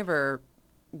drunk driver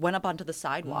went up onto the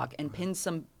sidewalk and pinned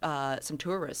some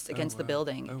tourists against the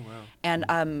building. Oh, wow.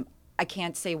 And I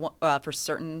can't say for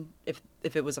certain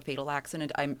if it was a fatal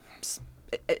accident.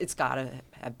 It's gotta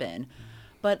have been.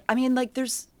 But I mean, like,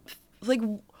 there's like,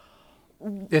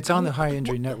 It's on the high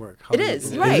injury network. It Hollywood is,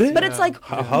 Boulevard. right? Is it? But it's like,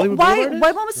 Hollywood why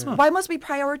Boulevard is? why must we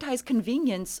prioritize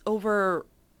convenience over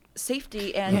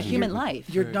safety and human life?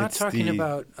 You're not It's talking the-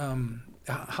 about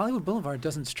Hollywood Boulevard.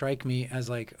 Doesn't strike me as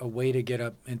like a way to get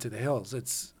up into the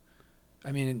hills.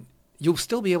 I mean, you'll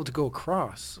still be able to go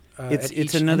across. It's at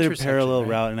it's each another intersection, parallel right?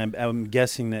 route, and I'm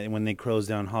guessing that when they close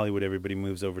down Hollywood, everybody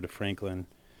moves over to Franklin,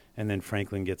 and then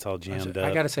Franklin gets all jammed up.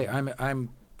 I gotta say, I'm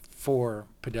for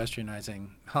pedestrianizing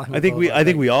Hollywood. I think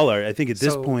Boulevard. we all are. I think at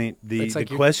this So, point the it's like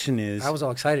you're- question is I was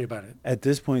all excited about it. at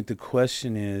this point the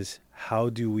question is how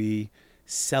do we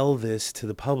sell this to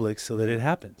the public so that it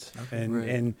happens? And Right.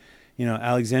 and you know,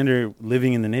 Alexander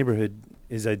living in the neighborhood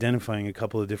is identifying a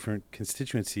couple of different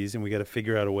constituencies, and we got to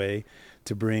figure out a way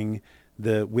to bring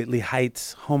the Whitley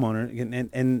Heights homeowner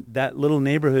and that little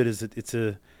neighborhood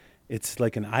it's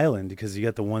like an island because you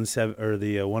got the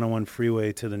 101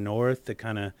 freeway to the north that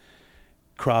kind of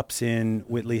crops in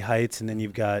Whitley Heights, and then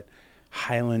you've got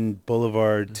Highland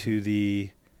Boulevard to the,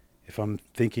 if I'm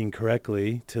thinking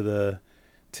correctly, to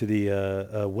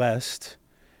the west,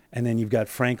 and then you've got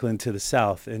Franklin to the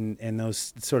south, and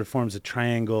those sort of forms a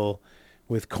triangle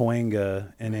with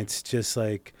Cahuenga, and it's just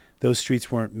like those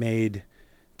streets weren't made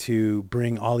to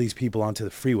bring all these people onto the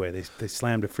freeway. They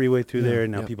slammed a freeway through there,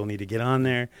 and now yeah. people need to get on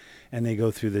there, and they go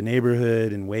through the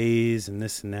neighborhood and ways and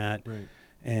this and that. Right.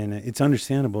 And it's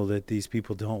understandable that these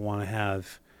people don't want to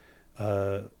have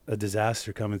a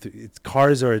disaster coming through.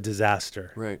 Cars are a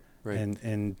disaster, Right. Right.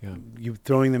 and Yeah. you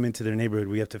throwing them into their neighborhood.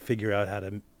 We have to figure out how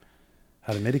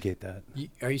to mitigate that.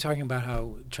 Are you talking about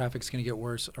how traffic's going to get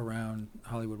worse around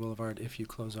Hollywood Boulevard if you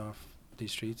close off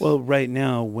these streets? Well, right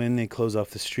now, when they close off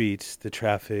the streets, the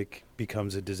traffic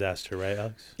becomes a disaster, right,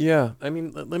 Alex? Yeah, I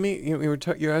mean, let me.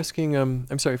 You're asking.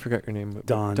 I'm sorry, I forgot your name.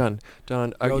 Don. Don. You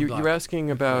Roadblock. were asking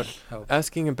about Help.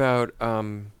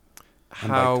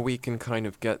 how we can kind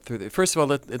of get through. First of all,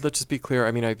 let's just be clear.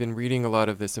 I mean, I've been reading a lot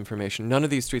of this information. None of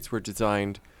these streets were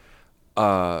designed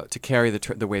to carry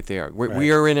the weight they are. We Right.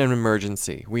 are in an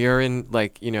emergency. We are in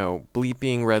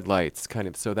bleeping red lights, kind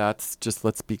of. So that's just,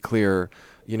 let's be clear.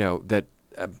 That.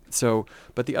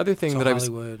 But the other thing So that I was.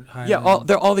 Hollywood, Yeah,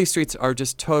 Highland. all these streets are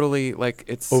just totally like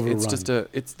it's Overrun. just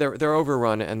they're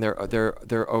overrun and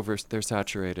they're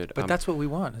saturated. But that's what we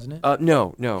want, isn't it?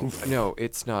 No,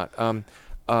 it's not.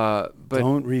 But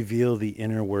Don't reveal the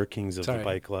inner workings of Sorry. the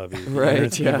bike lobby, the Right, inner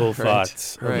yeah, evil right,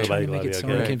 thoughts of right. the Trying bike to make lobby. it so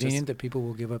Okay? inconvenient that people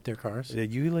will give up their cars. Are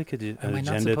you like Am I an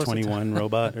not Agenda supposed to 21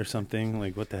 robot or something?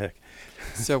 Like, what the heck?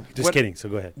 so Just kidding. So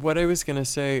go ahead. What I was gonna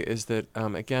say is that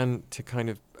again, to kind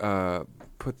of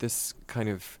put this kind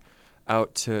of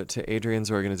out to Adrian's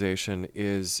organization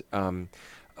is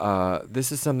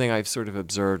this is something I've sort of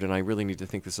observed, and I really need to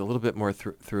think this a little bit more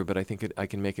through. But I think I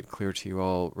can make it clear to you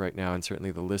all right now, and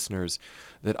certainly the listeners,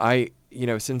 that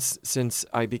since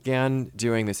I began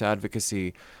doing this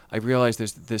advocacy, I realized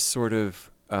there's this sort of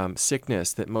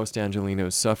sickness that most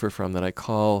Angelenos suffer from that I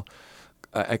call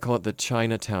it the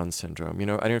Chinatown syndrome. I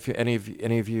don't know if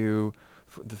any of you,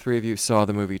 the three of you, saw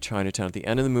the movie Chinatown. At the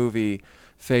end of the movie,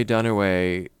 Faye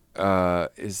Dunaway I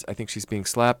think she's being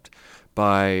slapped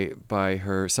by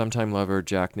her sometime lover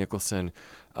Jack Nicholson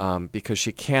because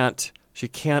she can't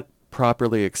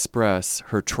properly express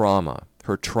her trauma,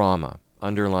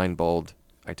 underline bold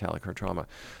italic, her trauma,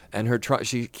 and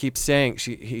she keeps saying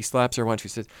he slaps her once. She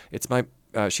says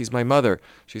she's my mother,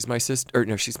 she's my sister, or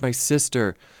no, she's my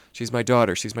sister, she's my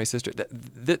daughter, she's my sister.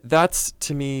 That's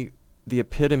to me the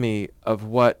epitome of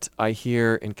what I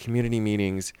hear in community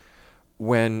meetings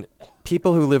when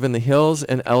people who live in the hills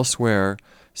and elsewhere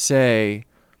say,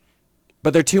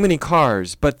 but there are too many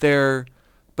cars, but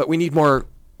we need more,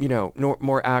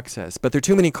 more access, but there are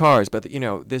too many cars, but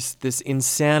this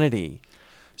insanity.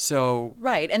 So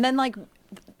Right. And then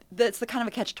that's the kind of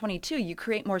a catch-22. You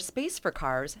create more space for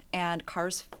cars, and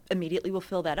cars immediately will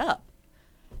fill that up.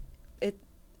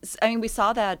 We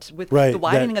saw that with Right, the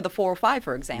widening of the 405,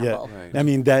 for example. Yeah, Right. I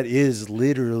mean that is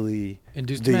literally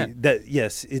Induced demand.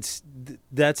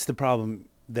 That's the problem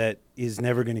that is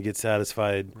never going to get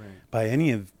satisfied Right. by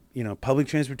any of public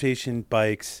transportation,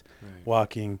 bikes, Right.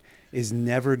 walking is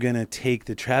never going to take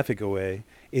the traffic away.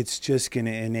 It's just going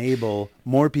to enable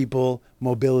more people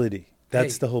mobility.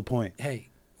 That's Hey. the whole point. Hey,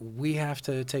 we have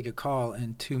to take a call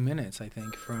in 2 minutes, I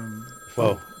think, from...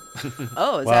 Whoa,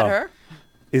 Oh, is Wow. that her?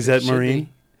 is that Should Maureen? be.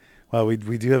 Wow, we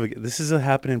do have this is a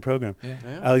happening program. Yeah.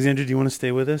 Yeah. Alexander, do you want to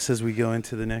stay with us as we go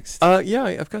into the next? Yeah,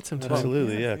 I've got some time.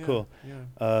 Absolutely, yeah, cool.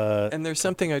 Yeah. And there's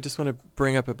something I just want to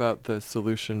bring up about the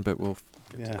solution, but we'll.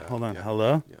 get to Yeah, that. hold on. Yeah.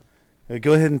 Hello? Yeah.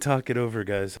 Go ahead and talk it over,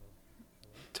 guys.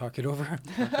 Talk it over.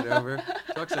 Talk it over.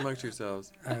 Talk amongst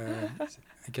yourselves. I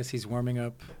guess he's warming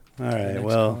up All The right. next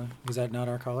Well, caller. Was that not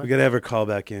our caller? we got to have her call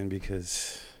back in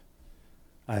because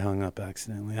I hung up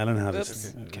accidentally. I don't know how Oops.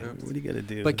 this. Okay. Oops. What do you got to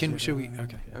do? But should we?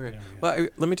 Okay. All right. Yeah. Well,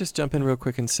 let me just jump in real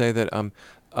quick and say that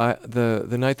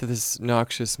the night that this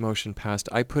noxious motion passed,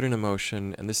 I put in a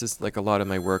motion, and this is like a lot of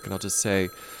my work, and I'll just say,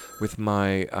 with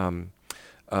my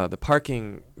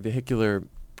the vehicular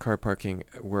car parking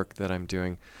work that I'm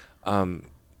doing,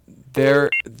 there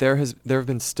have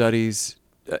been studies.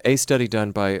 A study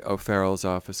done by O'Farrell's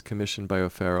office, commissioned by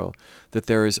O'Farrell, that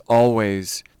there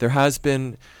has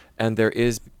been, and there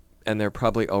is, and there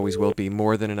probably always will be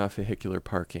more than enough vehicular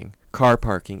car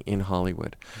parking in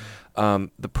Hollywood.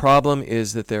 The problem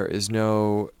is that there is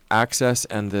no access,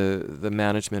 and the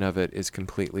management of it is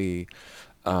completely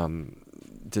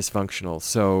dysfunctional.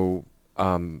 So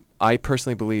I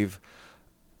personally believe,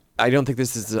 I don't think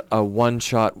this is a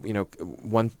one-shot,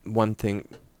 one thing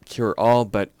cure all,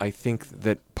 but I think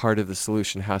that part of the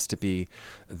solution has to be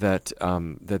that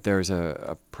that there's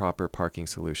a proper parking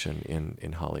solution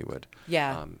in Hollywood.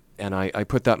 Yeah. And I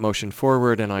put that motion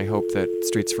forward, and I hope that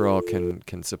Streets for All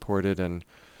can support it. And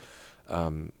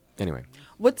anyway.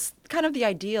 What's kind of the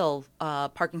ideal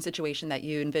parking situation that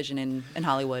you envision in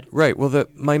Hollywood? Right. Well,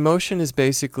 my motion is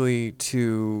basically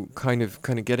to kind of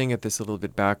getting at this a little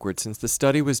bit backwards. Since the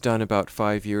study was done about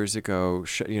 5 years ago,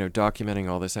 documenting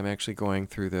all this, I'm actually going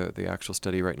through the actual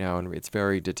study right now, and it's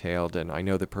very detailed. And I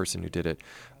know the person who did it,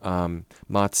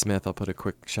 Mott Smith. I'll put a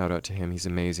quick shout out to him. He's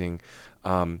amazing.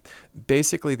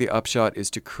 Basically, the upshot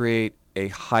is to create a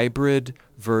hybrid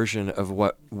version of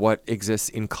what exists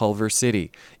in Culver City,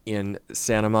 in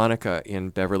Santa Monica, in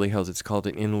Beverly Hills. It's called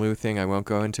an in-lieu thing. I won't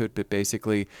go into it, but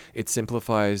basically it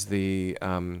simplifies the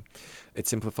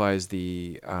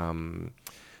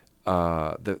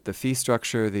fee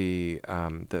structure,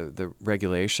 the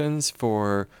regulations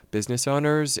for business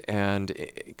owners, and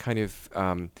it kind of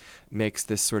makes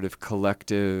this sort of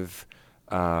collective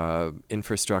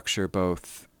infrastructure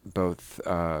both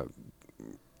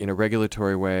in a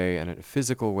regulatory way and in a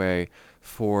physical way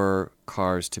for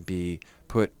cars to be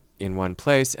put in one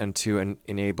place, and to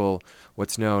enable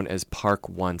what's known as park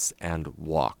once and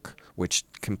walk, which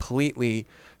completely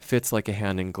fits like a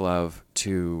hand in glove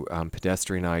to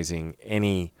pedestrianizing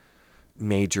any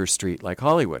major street like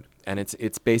Hollywood. And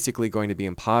it's basically going to be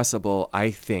impossible,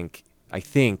 I think,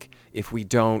 if we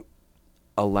don't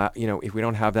if we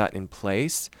don't have that in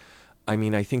place. I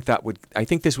mean, I think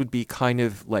this would be kind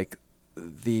of like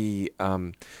the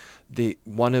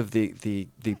one of the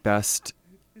best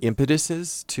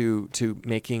impetuses to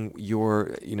making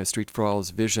your Street for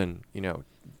All's vision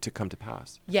to come to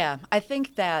pass. Yeah, I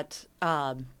think that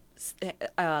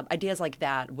ideas like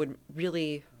that would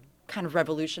really kind of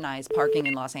revolutionize parking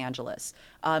in Los Angeles.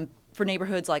 For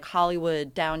neighborhoods like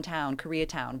Hollywood, downtown,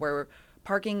 Koreatown, where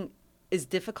parking is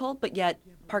difficult, but yet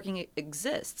parking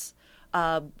exists.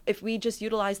 If we just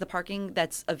utilize the parking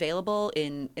that's available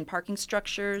in parking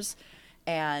structures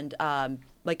and,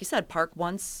 like you said, park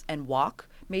once and walk,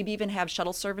 maybe even have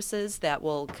shuttle services that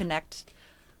will connect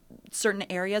certain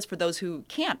areas for those who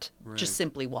can't just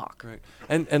simply walk. Right.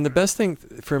 And the best thing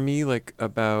for me, like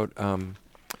about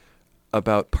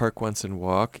park once and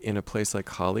walk in a place like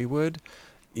Hollywood,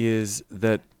 is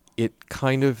that it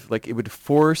kind of like it would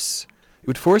force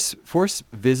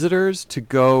visitors to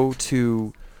go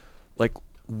to like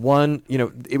one,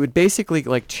 it would basically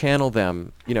like channel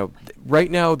them. Right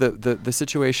now the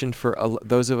situation for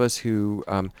those of us who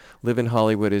live in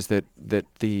Hollywood is that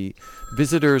the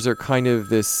visitors are kind of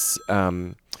this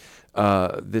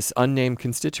this unnamed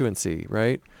constituency,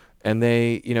 right? And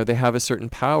they have a certain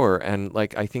power, and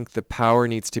like I think the power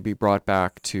needs to be brought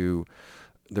back to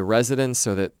the residents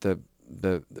so that the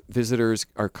visitors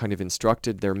are kind of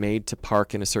instructed. They're made to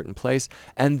park in a certain place,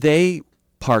 and they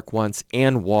park once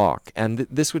and walk. And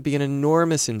this would be an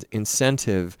enormous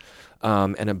incentive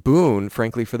and a boon,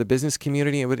 frankly, for the business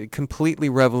community. It would completely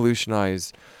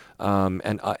revolutionize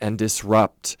and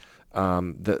disrupt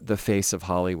the face of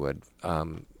Hollywood.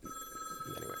 Anyway.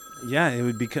 Yeah, it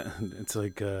would be. It's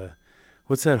like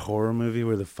what's that horror movie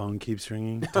where the phone keeps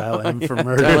ringing? Dial M for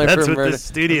murder. Dial M That's for what murder. the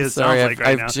studio I'm sorry, sounds like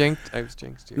right now. I've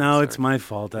jinxed you. No, Sorry. it's my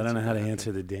fault. I don't know how to okay.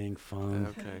 answer the dang phone.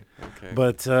 Okay.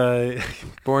 But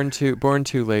born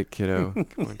too late, kiddo.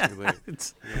 Born too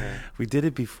late. Yeah. we did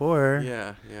it before.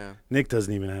 Yeah. Nick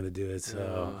doesn't even know how to do it, so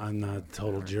No. I'm not a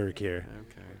total jerk here.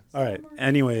 Okay. All right.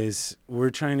 Anyways, we're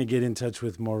trying to get in touch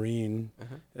with Maureen.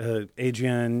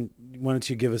 Adrienne, why don't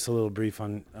you give us a little brief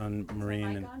on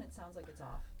Maureen? It sounds like it's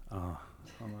off. Oh,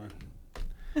 hold on.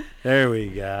 There we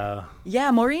go.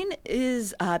 Yeah, Maureen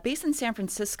is based in San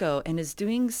Francisco and is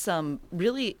doing some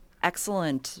really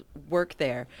excellent work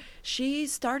there. She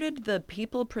started the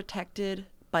People Protected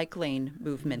bike lane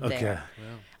movement Okay. there.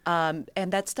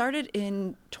 And that started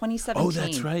in 2017. Oh,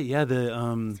 that's right. Yeah,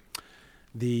 the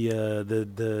DIY,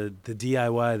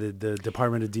 the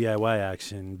Department of DIY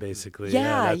Action, basically.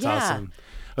 That's awesome.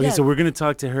 Okay, so we're going to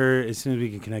talk to her as soon as we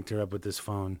can connect her up with this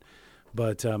phone.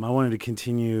 But I wanted to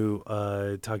continue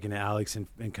talking to Alex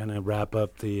and kind of wrap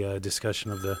up the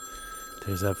discussion of the...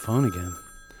 There's that phone again.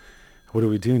 What do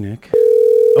we do, Nick?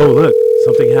 Oh, look,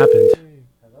 something happened.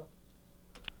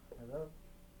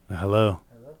 Hello.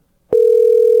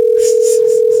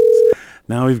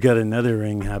 Now we've got another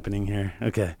ring happening here.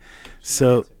 Okay,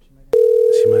 so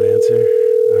she might answer.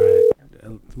 All right.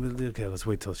 Okay, let's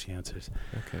wait till she answers.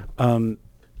 Okay.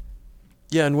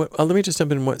 Yeah, and let me just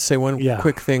jump in and say one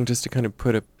quick thing, just to kind of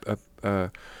put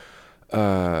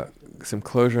some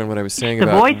closure on what I was saying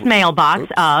about the voicemail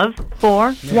box of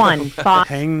 415.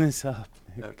 Hang this up.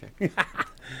 Okay.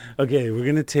 Okay, we're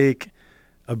gonna take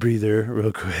a breather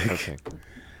real quick. Okay.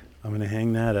 I'm gonna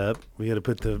hang that up. We got to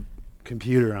put the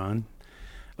computer on.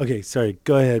 Okay, sorry.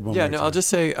 Go ahead. One more time. I'll just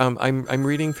say I'm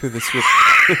reading through this.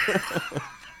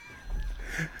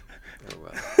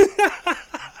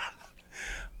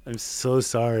 I'm so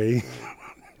sorry.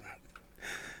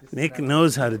 Nick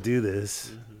knows how to do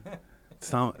this.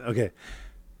 It's not okay.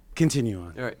 Continue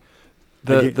on. All right.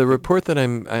 The report that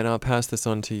and I'll pass this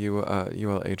on to you,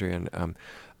 Adrian.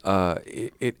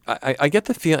 I get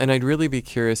the feel, and I'd really be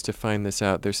curious to find this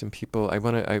out. There's some people I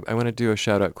want to do a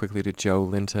shout out quickly to Joe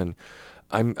Linton.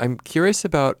 I'm curious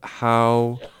about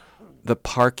how the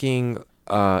parking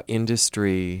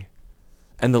industry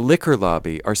and the liquor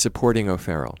lobby are supporting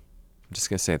O'Farrell. I'm just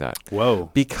going to say that.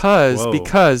 Whoa.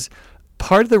 Because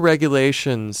part of the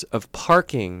regulations of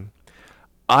parking,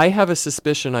 I have a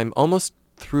suspicion, I'm almost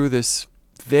through this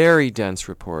very dense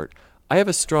report, I have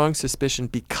a strong suspicion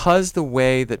because the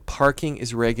way that parking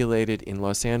is regulated in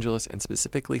Los Angeles and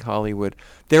specifically Hollywood,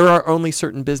 there are only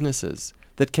certain businesses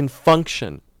that can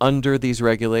function under these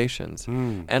regulations.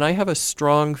 And I have a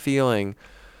strong feeling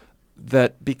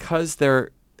that because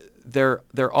there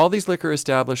are all these liquor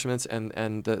establishments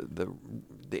and the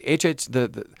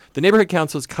neighborhood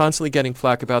council is constantly getting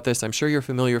flack about this. I'm sure you're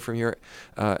familiar from your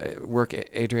work,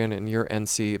 Adrian, and your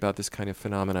NC about this kind of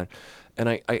phenomenon.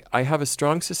 And I have a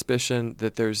strong suspicion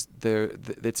that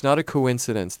it's not a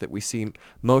coincidence that we see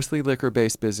mostly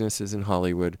liquor-based businesses in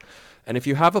Hollywood. And if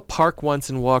you have a park once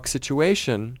and walk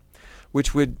situation,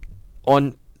 which would,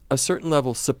 on a certain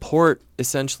level, support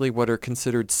essentially what are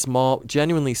considered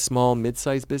genuinely small,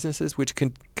 mid-sized businesses, which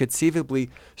can conceivably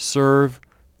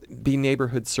be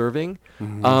neighborhood serving,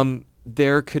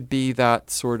 there could be that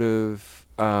sort of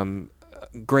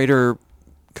greater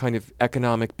kind of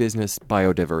economic business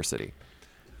biodiversity.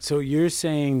 So you're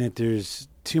saying that there's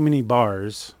too many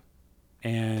bars,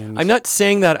 and I'm not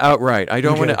saying that outright. I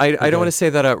don't want to. I don't want to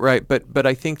say that outright. But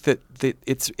I think that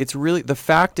it's really, the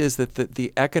fact is that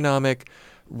the economic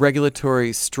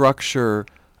regulatory structure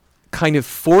kind of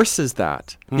forces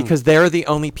that because they're the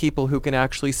only people who can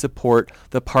actually support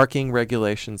the parking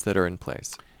regulations that are in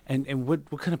place. And what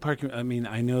kind of parking? I mean,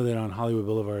 I know that on Hollywood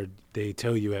Boulevard they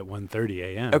tow you at 1:30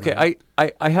 a.m. Okay, right?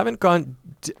 I haven't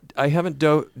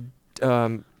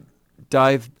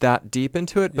dived that deep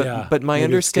into it, but my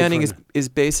understanding is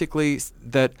basically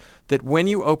that when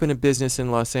you open a business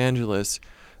in Los Angeles,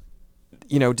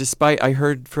 despite I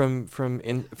heard from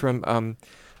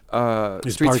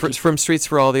Streets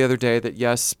for All the other day that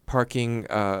yes, parking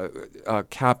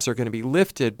caps are going to be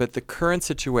lifted, but the current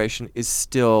situation is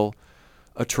still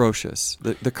atrocious,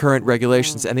 the current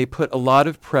regulations, and they put a lot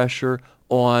of pressure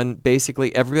on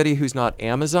basically everybody who's not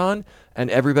Amazon and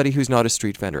everybody who's not a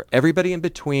street vendor. Everybody in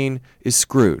between is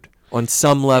screwed on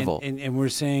some level. And we're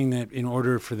saying that in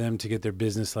order for them to get their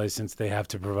business license, they have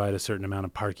to provide a certain amount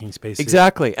of parking spaces.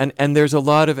 Exactly, and there's a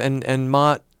lot of and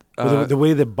Mott. The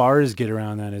way that bars get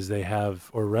around that is they have,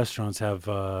 or restaurants have,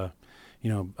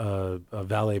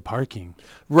 valet parking.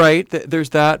 Right.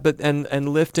 There's that, but and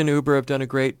Lyft and Uber have done a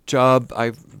great job.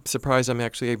 I'm surprised I'm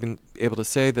actually even able to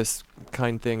say this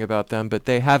kind thing about them, but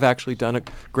they have actually done a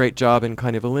great job in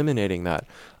kind of eliminating that.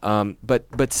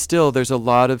 But still, there's a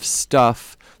lot of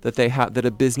stuff that that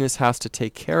a business has to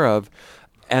take care of,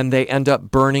 and they end up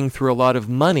burning through a lot of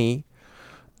money,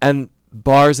 and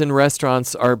bars and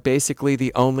restaurants are basically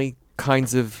the only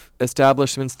kinds of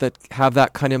establishments that have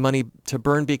that kind of money to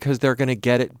burn because they're going to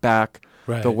get it back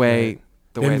the way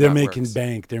they're making works.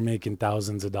 bank. They're making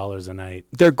thousands of dollars a night.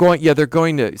 They're going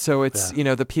to. So it's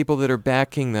the people that are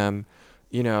backing them,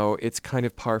 it's kind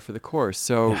of par for the course.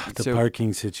 So the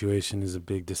parking situation is a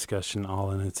big discussion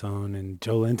all in its own, and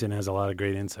Joe Linton has a lot of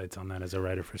great insights on that as a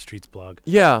writer for Streets blog.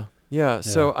 Yeah.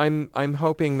 So I'm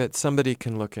hoping that somebody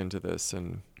can look into this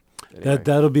and. Anyway.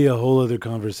 That'll be a whole other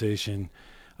conversation.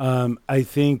 I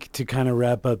think to kind of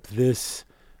wrap up this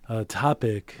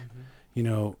topic, you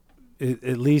know,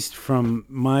 at least from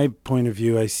my point of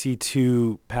view, I see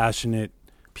two passionate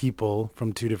people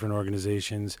from two different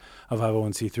organizations, a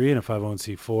 501c3 and a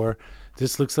 501c4.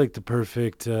 This looks like the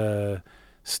perfect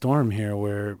storm here,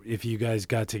 where if you guys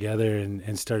got together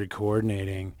and started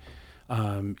coordinating,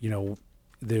 you know,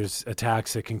 there's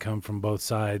attacks that can come from both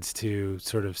sides to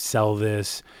sort of sell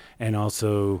this and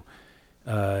also,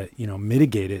 you know,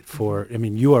 mitigate it for, I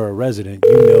mean, you are a resident,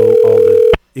 you know all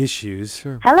the issues.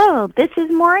 Sure. Hello, this is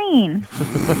Maureen.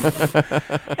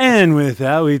 And with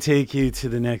that, we take you to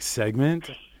the next segment.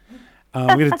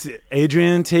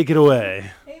 Adrienne, take it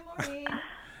away. Hey, Maureen.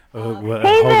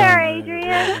 Hey there,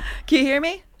 Adrienne. Can you hear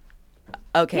me?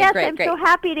 Okay, Yes, great, I'm great. so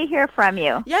happy to hear from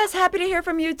you. Yes, happy to hear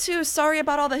from you too. Sorry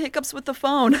about all the hiccups with the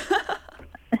phone.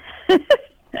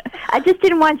 I just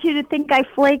didn't want you to think I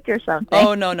flaked or something.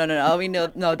 Oh, no. We know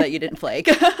that you didn't flake.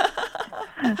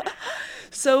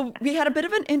 So we had a bit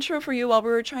of an intro for you while we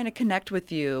were trying to connect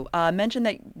with you. Mentioned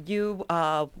that you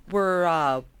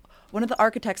were one of the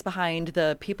architects behind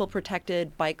the People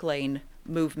Protected Bike Lane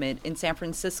movement in San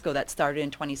Francisco that started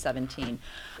in 2017.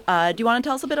 Do you want to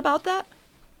tell us a bit about that?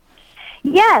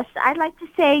 Yes, I'd like to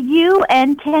say you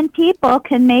and 10 people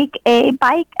can make a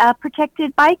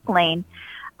protected bike lane.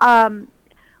 San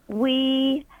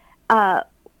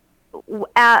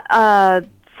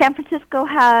Francisco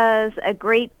has a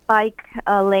great bike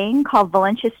lane called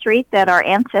Valencia Street that our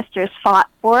ancestors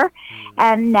fought for,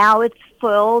 and now it's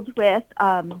filled with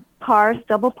cars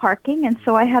double parking. And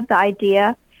so I had the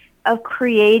idea of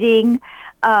creating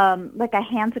like a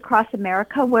Hands Across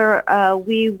America, where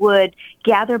we would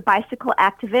gather bicycle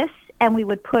activists and we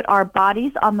would put our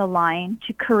bodies on the line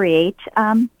to create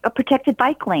a protected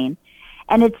bike lane.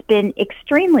 And it's been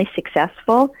extremely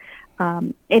successful.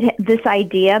 This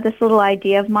little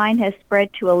idea of mine has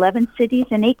spread to 11 cities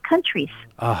and 8 countries.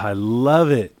 Oh, I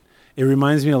love it. It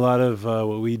reminds me a lot of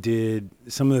what we did,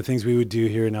 some of the things we would do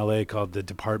here in LA called the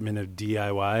Department of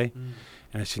DIY.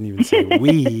 And I shouldn't even say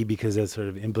we, because that sort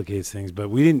of implicates things, but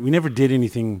we never did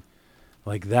anything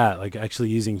like that, like actually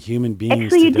using human beings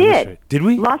Actually, to you demonstrate. Did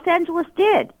we? Los Angeles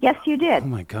did. Yes, you did. Oh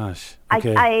my gosh.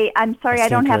 Okay. I'm sorry, I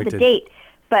stand don't have the corrected. date,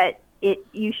 but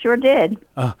you sure did.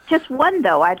 Oh. Just one,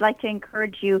 though. I'd like to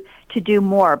encourage you to do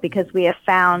more, because we have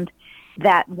found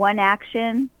that one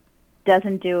action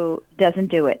doesn't do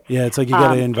it. Yeah, it's like you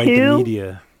got to invite the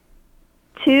media.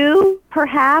 2,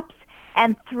 perhaps,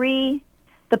 and 3,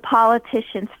 the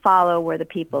politicians follow where the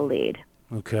people lead.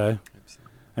 Okay.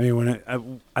 I mean, when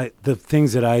the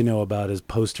things that I know about is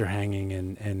poster hanging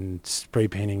and spray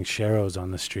painting sharrows on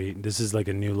the street. This is like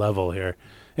a new level here.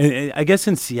 And I guess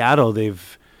in Seattle, they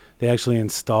actually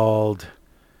installed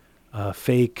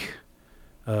fake,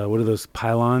 what are those,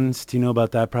 pylons? Do you know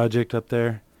about that project up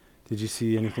there? Did you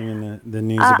see anything in the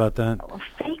news about that?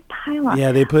 Fake pylons.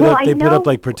 Yeah, they put up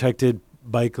like protected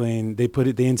bike lane. They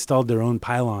installed their own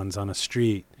pylons on a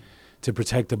street to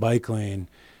protect the bike lane,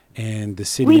 and the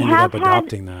city ended up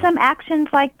adopting that. We have had some actions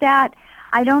like that.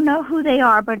 I don't know who they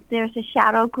are, but there's a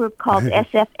shadow group called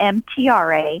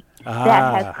SFMTRA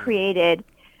that has created,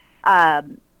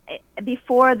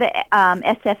 before the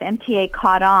SFMTA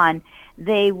caught on,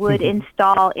 they would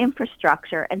install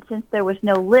infrastructure, and since there was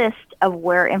no list of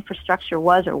where infrastructure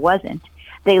was or wasn't,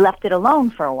 they left it alone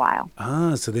for a while.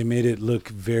 So they made it look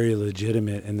very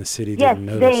legitimate, and the city Yes,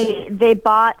 didn't notice. they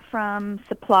bought from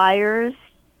suppliers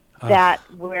that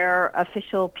where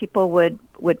official people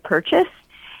would purchase.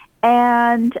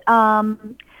 And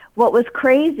what was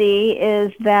crazy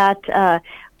is that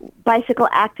bicycle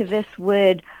activists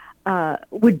would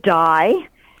die.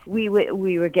 We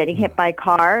were getting hit by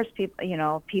cars.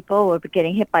 People were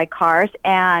getting hit by cars,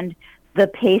 and the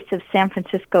pace of San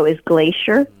Francisco is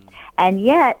glacier. And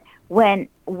yet, when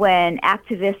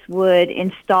activists would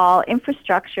install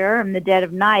infrastructure in the dead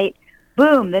of night,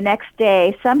 boom, the next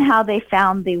day, somehow they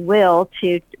found the will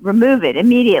to remove it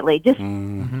immediately,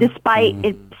 despite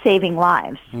it saving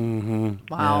lives.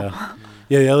 Wow.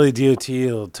 Yeah, the LA DOT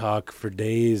will talk for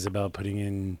days about putting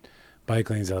in bike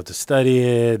lanes out to study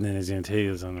it, and then it's going to take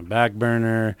us on the back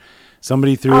burner.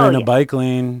 Somebody threw in a bike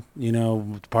lane,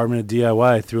 Department of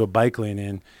DIY threw a bike lane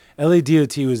in. LA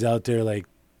DOT was out there like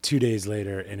 2 days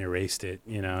later and erased it.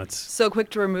 It's so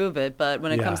quick to remove it, but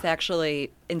when it comes to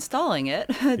actually installing it,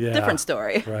 different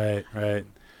story. Right.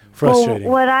 Frustrating.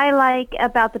 Well, what I like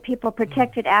about the People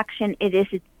Protected Action,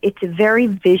 it's very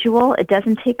visual. It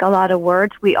doesn't take a lot of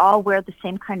words. We all wear the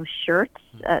same kind of shirts.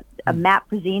 Matt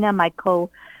Brezina, my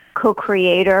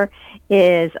co-creator,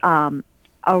 is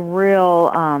a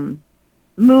real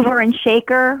mover and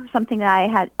shaker, something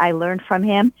that I learned from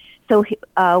him. So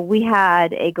we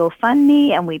had a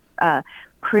GoFundMe, and we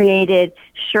created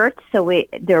shirts. So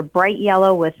they're bright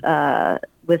yellow with a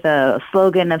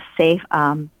slogan of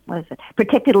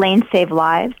Protected Lanes Save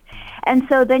Lives. And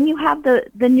so then you have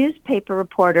the newspaper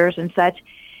reporters and such.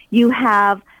 You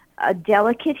have a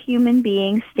delicate human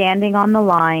being standing on the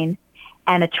line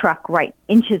and a truck right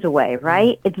inches away,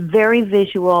 right? It's very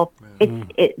visual.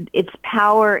 Its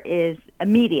power is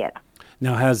immediate.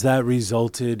 Now, has that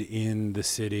resulted in the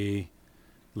city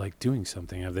like doing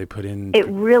something? Have they put in? It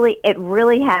really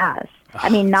has. I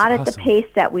mean, not at the awesome. pace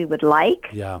that we would like.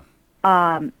 Yeah.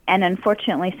 And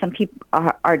unfortunately, some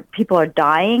people are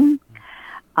dying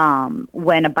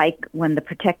when the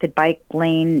protected bike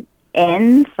lane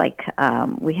ends. Like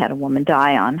we had a woman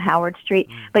die on Howard Street.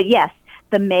 But yes,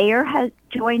 the mayor has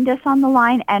joined us on the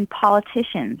line, and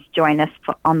politicians join us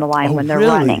on the line when they're really?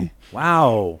 running.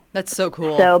 Wow. That's so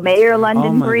cool. So Mayor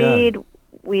London my Breed, God.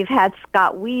 we've had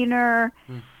Scott Wiener,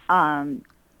 What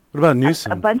about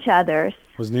Newsom? a bunch of others.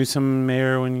 Was Newsom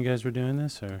mayor when you guys were doing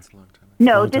this, or?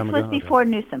 No, Long this time was ago? before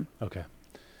Newsom. Okay.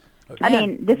 I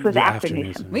mean, this was Yeah, after after Newsom.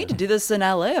 Newsom. We need to do this in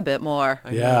LA a bit more.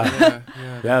 I know, Yeah.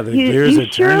 Yeah, the gears You are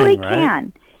surely turning, right?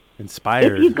 can.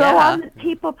 Inspired. If you go Yeah. on the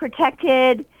People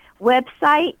Protected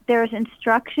website, there's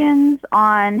instructions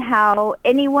on how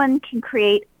anyone can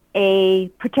create a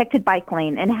protected bike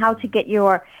lane and how to get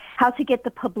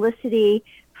the publicity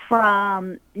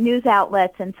from news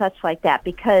outlets and such like that,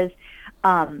 because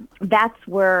that's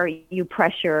where you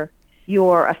pressure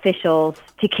your officials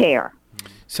to care.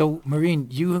 So, Maureen,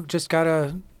 you just got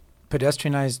a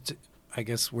pedestrianized, I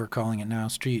guess we're calling it now,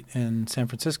 street in San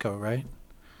Francisco, right?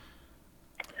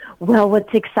 Well,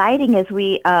 what's exciting is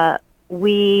we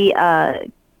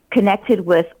connected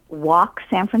with Walk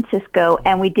San Francisco,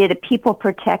 and we did a people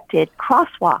protected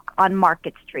crosswalk on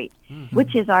Market Street,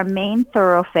 which is our main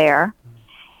thoroughfare,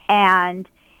 and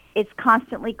it's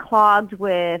constantly clogged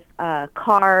with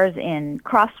cars in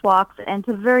crosswalks, and it's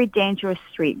a very dangerous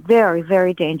street, very,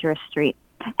 very dangerous street.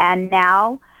 And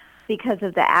now, because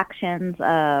of the actions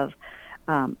of,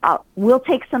 we'll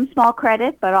take some small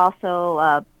credit, but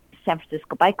also San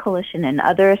Francisco Bike Coalition and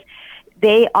others,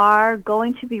 they are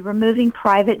going to be removing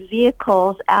private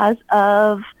vehicles as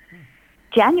of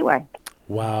January.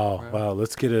 Wow.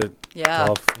 Let's get a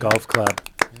Yeah. golf clap.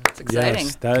 It's exciting.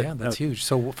 Yes, That's huge.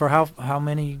 So, for how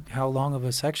long of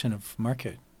a section of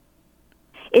Market?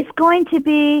 It's going to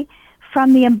be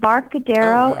from the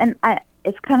Embarcadero, Oh, wow. and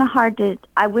it's kind of hard to.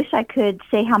 I wish I could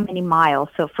say how many miles.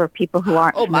 So for people who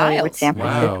aren't familiar with miles. San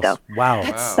Francisco, Wow.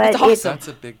 That's, But that's it's- awesome. That's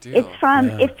a big deal. it's from.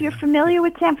 Yeah. If you're familiar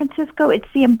with San Francisco, it's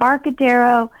the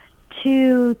Embarcadero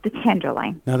to the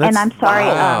Tenderloin. Now that's- And I'm sorry.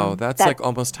 Wow, that's like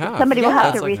almost half. Somebody will Yeah. have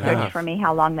That's to like research half. for me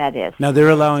how long that is. Now they're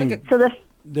allowing So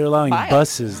they're allowing Miles.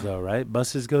 buses though, right?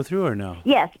 Buses go through or no?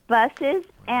 yes, buses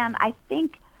and I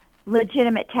think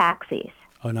legitimate taxis.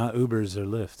 Oh, not Ubers or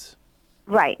Lyfts.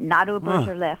 Right, not Ubers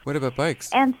Huh. or Lyft. What about bikes?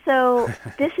 And so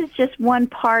this is just one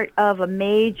part of a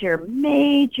major,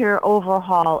 major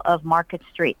overhaul of Market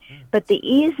Street. But the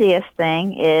easiest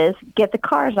thing is get the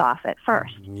cars off it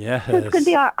first. Yes. So it's going to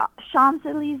be our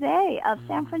Champs-Elysees of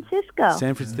San Francisco.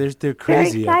 San Francisco, they're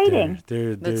crazy out exciting.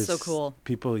 there. That's so There's cool.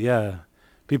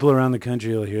 People around the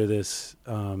country will hear this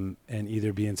and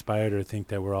either be inspired or think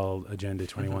that we're all Agenda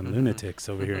 21 lunatics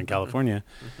over here in California.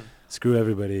 Screw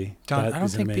everybody. John, That I don't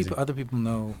is think amazing. other people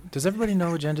know. Does everybody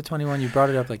know Agenda 21? You brought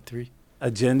it up like 3.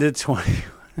 Agenda 21.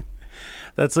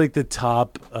 That's like the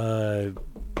top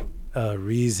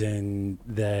reason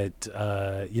that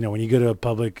when you go to a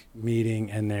public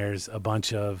meeting and there's a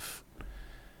bunch of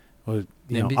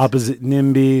NIMBYs?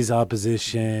 NIMBYs,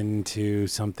 opposition to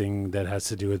something that has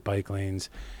to do with bike lanes,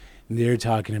 they're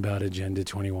talking about Agenda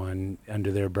 21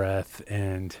 under their breath,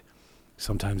 and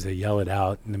sometimes they yell it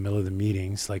out in the middle of the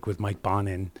meetings, like with Mike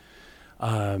Bonin.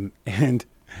 And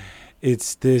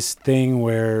it's this thing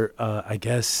where I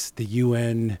guess the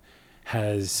UN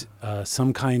has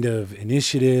some kind of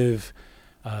initiative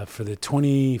for the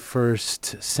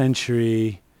 21st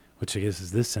century, which I guess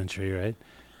is this century, right?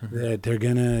 That they're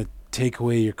going to take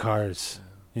away your cars.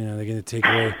 They're going to take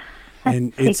away.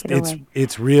 And Take it away.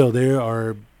 it's real. There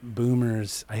are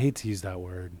boomers. I hate to use that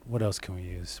word. What else can we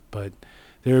use? But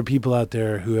there are people out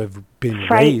there who have been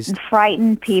raised,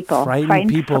 Frightened people.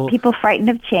 Frightened people. People frightened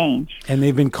of change. and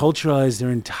they've been culturalized their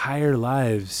entire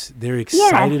lives. They're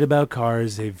excited about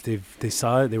cars. They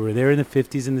saw it. They were there in the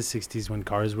 50s and the 60s when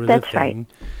cars were That's the right. thing.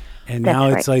 And That's now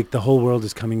right. it's like the whole world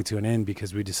is coming to an end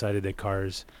because we decided that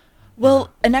cars. Well,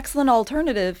 an excellent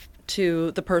alternative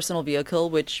to the personal vehicle,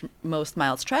 which most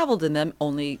miles traveled in them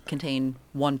only contain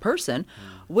one person,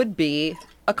 would be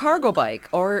a cargo bike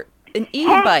or an Heck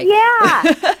e-bike. yeah.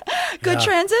 Good Yeah.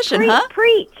 transition, huh?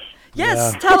 Preach.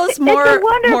 Yes, Yeah. tell us It's a more,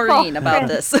 wonderful Maureen, about trend.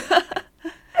 this.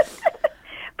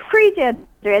 Preach,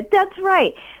 Andrea. That's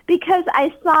right. Because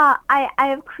I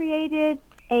have created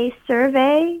a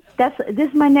survey. This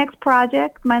is my next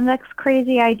project. My next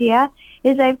crazy idea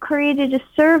is I've created a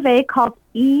survey called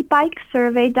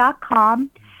ebikesurvey.com.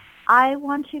 I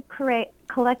want to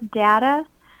collect data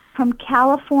from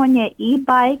California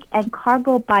e-bike and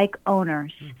cargo bike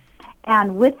owners.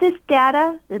 And with this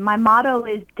data, my motto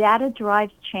is data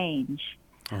drives change.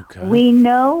 Okay. We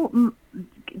know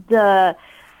the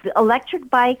electric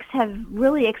bikes have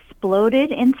really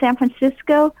exploded in San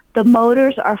Francisco. The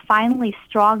motors are finally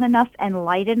strong enough and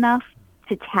light enough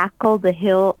to tackle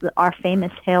our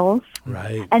famous hills.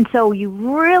 Right. And so you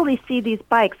really see these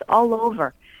bikes all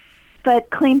over.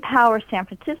 But Clean Power San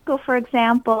Francisco, for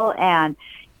example, and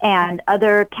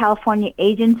other California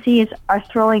agencies are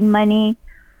throwing money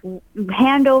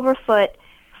hand over foot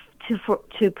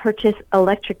to purchase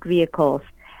electric vehicles,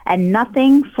 and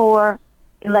nothing for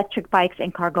electric bikes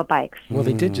and cargo bikes. Well,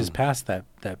 they did just pass that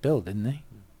bill, didn't they?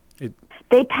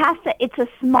 They passed it. It's a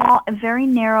small, a very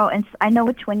narrow, and I know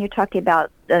which one you're talking about,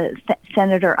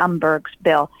 Senator Umberg's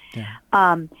bill. Yeah.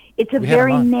 It's a We had 'em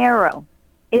very on. narrow.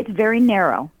 It's very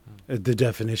narrow. The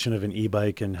definition of an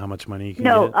e-bike and how much money you can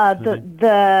No, get?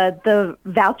 the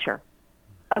voucher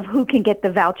of who can get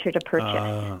the voucher to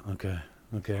purchase.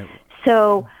 Okay.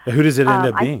 So Who does it end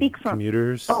up I being? speak from-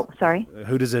 Commuters? Oh, sorry.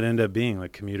 Who does it end up being?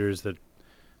 Like commuters that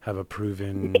have a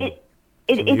proven...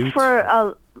 It's commute?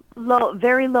 for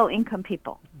very low income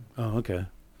people. Oh, okay.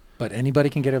 But anybody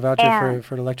can get a voucher And-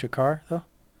 for an electric car, though?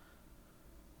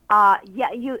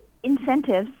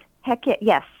 Incentives. Heck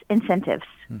yes, incentives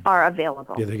are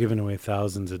available. Yeah, they're giving away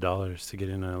thousands of dollars to get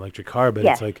in an electric car, but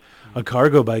Yes. it's like a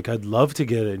cargo bike. I'd love to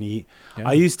get an Yeah.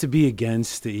 I used to be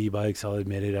against the e-bikes. I'll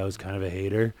admit it. I was kind of a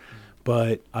hater,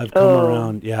 but I've come Oh.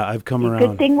 around. Yeah, I've come Good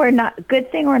around. thing we're not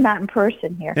in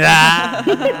person here.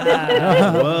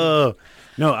 Whoa.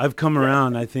 No, I've come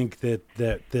around. I think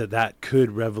that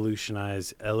could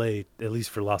revolutionize LA, at least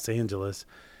for Los Angeles.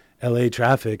 LA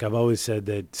traffic. I've always said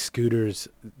that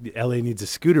LA needs a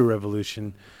scooter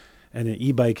revolution, and an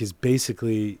e-bike is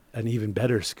basically an even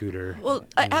better scooter. Well,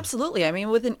 absolutely. I mean,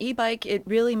 with an e-bike, it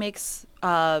really makes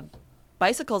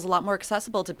bicycles a lot more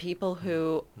accessible to people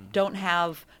who don't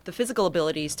have the physical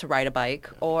abilities to ride a bike.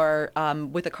 Or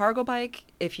with a cargo bike,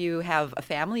 if you have a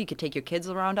family, you could take your kids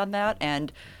around on that.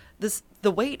 And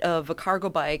the weight of a cargo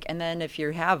bike, and then if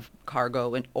you have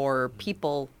cargo or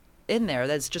people in there,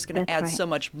 that's just going to That's add right. so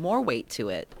much more weight to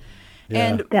it. Yeah.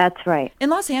 And That's right. in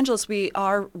Los Angeles, we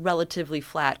are relatively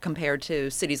flat compared to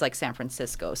cities like San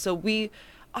Francisco. So we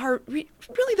are really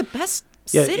the best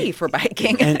Yeah, city for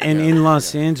biking. And in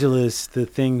Los Angeles, the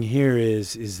thing here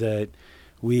is that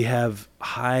we have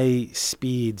high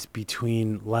speeds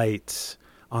between lights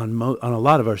on a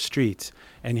lot of our streets.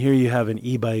 And here you have an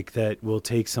e-bike that will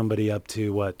take somebody up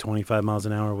to 25 miles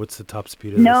an hour. What's the top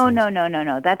speed of this No. thing?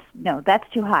 That's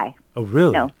too high. Oh,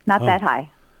 really? No, not that high.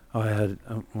 Oh,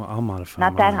 well, I'll modify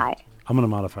Not that high. I'm going to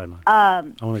modify mine. I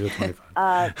want to go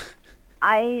 25.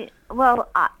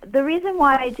 The reason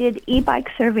why I did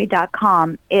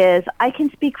ebikesurvey.com is I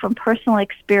can speak from personal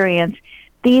experience.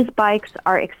 These bikes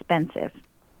are expensive.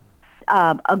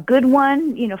 A good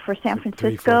one, for San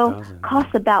Francisco, 3,000-4,000,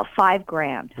 costs about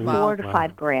 $5,000, Wow. $4,000 to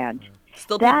 $5,000.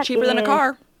 Still That cheaper than a is-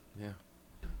 car.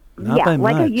 Not yeah, by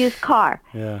like much. a used car.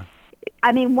 Yeah.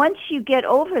 I mean, once you get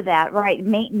over that, right,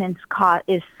 maintenance cost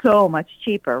is so much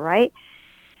cheaper, right?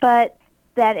 But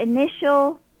that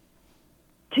initial,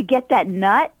 to get that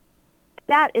nut,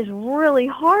 that is really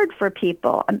hard for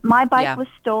people. My bike Yeah. was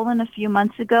stolen a few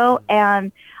months ago,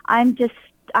 and I'm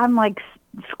like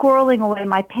squirreling away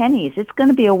my pennies. It's going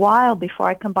to be a while before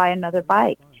I can buy another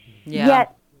bike. Yeah.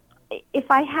 Yet,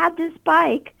 if I had this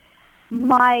bike,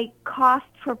 my cost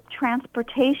for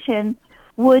transportation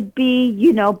would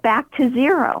be, back to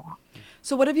zero.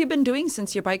 So what have you been doing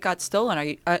since your bike got stolen? Are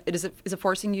you, is it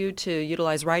forcing you to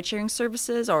utilize ride-sharing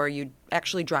services, or are you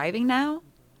actually driving now?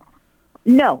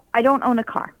 No, I don't own a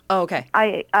car. Oh, okay.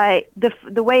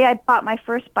 The way I bought my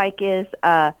first bike is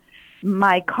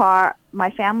my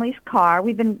family's car.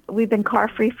 We've been car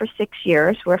free for 6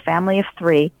 years. We're a family of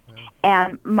 3,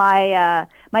 and my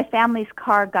family's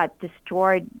car got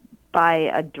destroyed by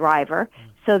a driver.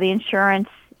 So the insurance,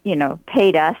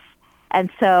 paid us, and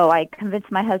so I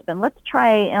convinced my husband, let's try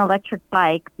an electric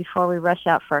bike before we rush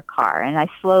out for a car. And I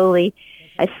slowly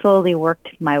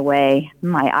worked my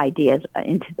ideas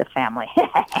into the family.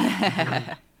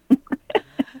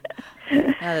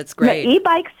 That's great.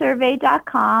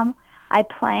 ebikesurvey.com. I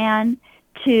plan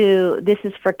this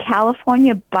is for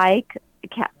California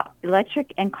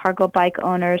electric and cargo bike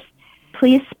owners.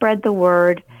 Please spread the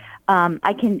word.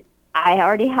 I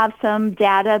already have some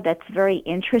data that's very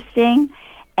interesting,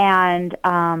 and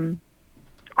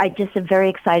I just am very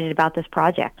excited about this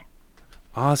project.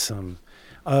 Awesome.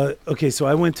 Okay, so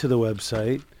I went to the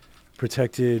website,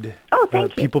 protected. Oh,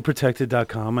 thank you.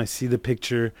 peopleprotected.com. I see the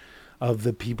picture of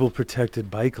the People Protected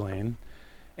bike lane,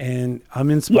 and I'm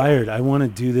inspired. I want to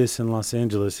do this in Los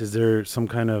Angeles. Is there some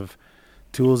kind of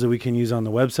tools that we can use on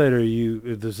the website,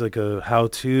 or there's like a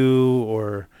how-to,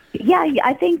 or? Yeah,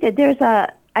 I think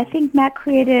that I think Matt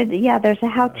created, there's a I see a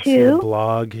how-to.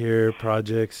 blog here,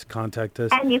 projects, contact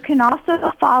us. And you can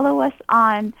also follow us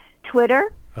on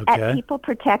Twitter Okay. at People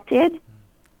Protected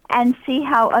and see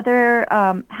how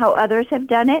others have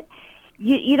done it.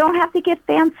 You don't have to get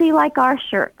fancy like our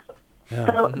shirts. Yeah.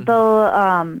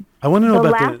 I want to know the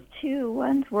about last two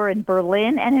ones were in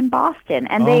Berlin and in Boston,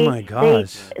 and Oh my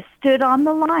gosh. they stood on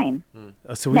the line.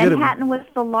 So we got Manhattan was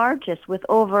the largest with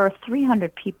over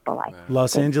 300 people.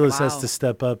 Los Angeles has Wow. to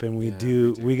step up, and we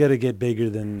got to get bigger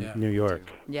than New York.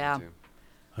 Yeah.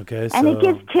 Okay, And so it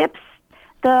gives tips.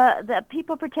 The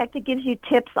People Protected gives you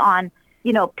tips on,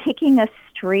 picking a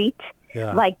street.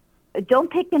 yeah. Like,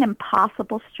 don't pick an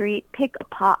impossible street. Pick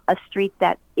a street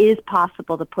that is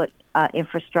possible to put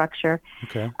infrastructure.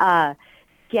 Okay.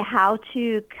 How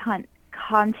to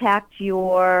contact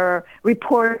your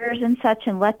reporters and such,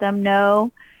 and let them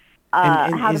know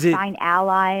And how is to it- find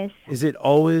allies. Is it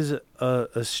always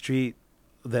a street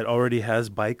that already has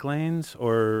bike lanes,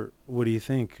 or what do you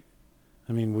think?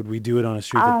 I mean, would we do it on a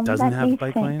street that doesn't let me have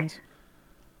bike think. lanes?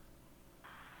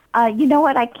 You know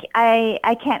what? I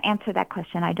can't answer that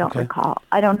question. I don't Okay. recall.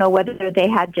 I don't know whether they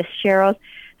had just Sharrows.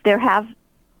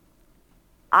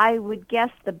 I would guess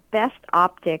the best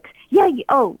optics. Yeah.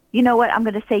 You know what? I'm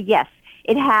going to say yes.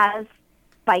 It has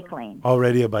bike lanes.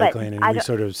 Already a bike But lane, and I we don't-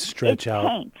 sort of stretch It's out.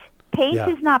 paint. Paint Yeah.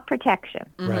 is not protection.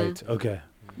 Right. Okay.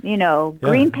 Green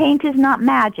Yeah. paint is not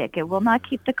magic. It will not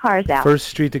keep the cars out. First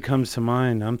street that comes to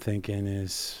mind, I'm thinking,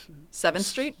 is 7th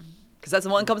Street? Because that's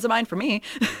the one that comes to mind for me.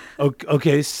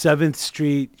 okay. 7th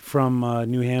Street from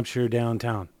New Hampshire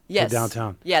downtown. Yes. To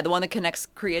downtown. Yeah, the one that connects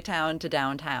Koreatown to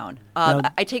downtown. Now-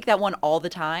 I take that one all the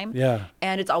time. Yeah.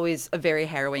 And it's always a very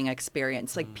harrowing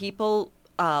experience. Like, people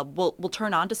will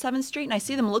turn onto 7th Street, and I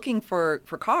see them looking for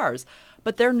cars,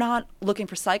 but they're not looking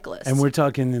for cyclists. And we're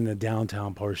talking in the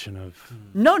downtown portion of.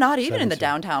 No, not even in 7th the Street.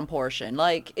 downtown portion.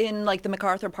 Like, in like the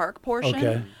MacArthur Park portion.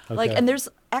 Okay, Like, okay. and there's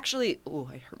actually,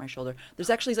 I hurt my shoulder. There's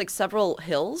actually like several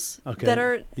hills Okay, that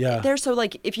are yeah. there. So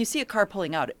like, if you see a car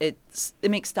pulling out, it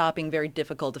makes stopping very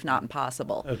difficult, if not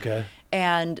impossible. Okay.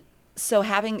 And so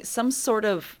having some sort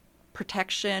of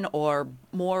protection or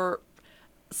more,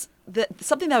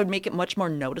 something that would make it much more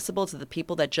noticeable to the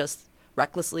people that just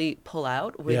recklessly pull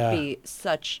out would Yeah. be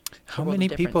such. a How world of many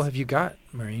people difference. have you got,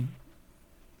 Maureen?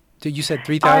 You said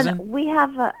 3,000? We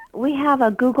have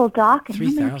a Google Doc. And how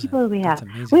many 3,000. people do we have? That's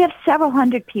amazing. We have several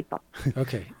hundred people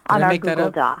Okay. Did on I our make that Google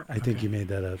up? Doc. I think you made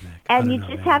that up, Nick. I And don't you know,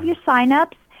 just man. have your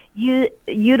sign-ups. You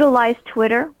utilize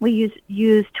Twitter. We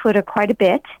use Twitter quite a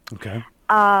bit. Okay.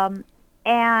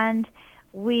 And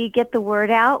we get the word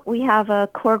out. We have a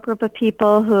core group of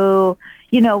people who,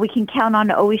 we can count on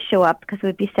to always show up, because it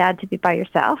would be sad to be by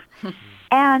yourself.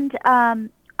 And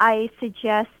I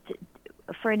suggest,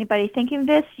 for anybody thinking of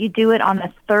this, you do it on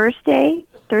a Thursday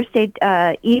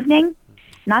evening,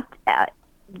 not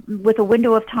with a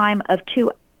window of time of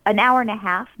an hour and a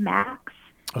half max.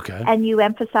 Okay. And you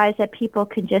emphasize that people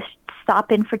can just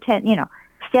stop in for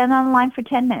stand on the line for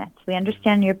 10 minutes. We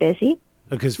understand you're busy.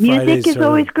 Because Fridays Music is sort of-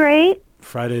 always great.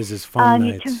 Fridays is fun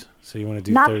you nights, so you want to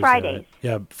do not Thursday, Fridays. right?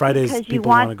 Yeah, Fridays Because people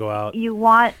want to go out. You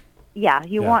want,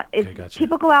 want okay, gotcha.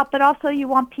 people go out, but also you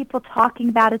want people talking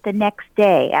about it the next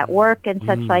day at work and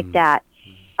such like that.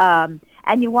 And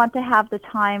you want to have the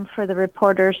time for the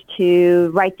reporters to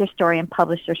write their story and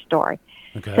publish their story.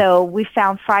 Okay. So we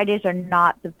found Fridays are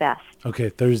not the best. Okay,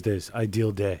 Thursdays,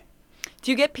 ideal day.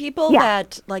 Do you get people Yeah.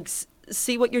 that like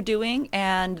see what you're doing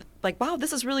and like, wow,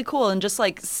 this is really cool, and just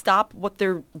like stop what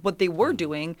they were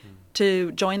doing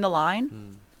to join the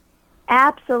line?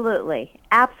 Absolutely.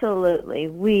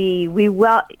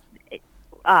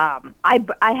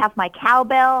 I have my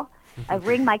cowbell. I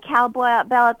ring my cowboy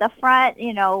bell at the front.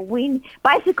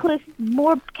 Bicyclists,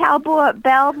 more cowboy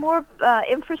bell, more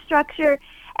infrastructure,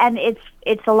 and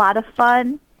it's a lot of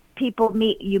fun.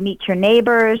 You meet your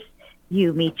neighbors,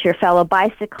 you meet your fellow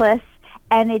bicyclists,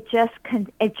 and it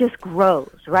just grows,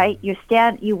 right?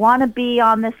 You want to be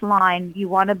on this line. You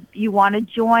want to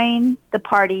join the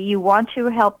party. You want to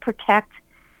help protect.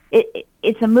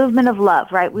 It's a movement of love,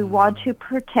 right? We want to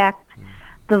protect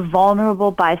the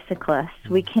vulnerable bicyclists.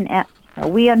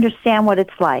 We understand what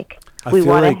it's like. I We feel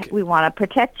want like- to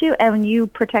protect you, and you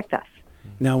protect us.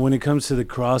 Now, when it comes to the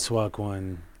crosswalk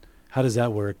one, how does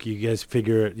that work? You guys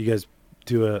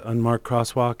do a unmarked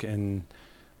crosswalk and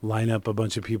line up a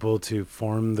bunch of people to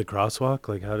form the crosswalk?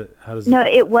 Like how does No,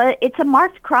 it's a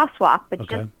marked crosswalk, but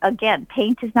Okay. just again,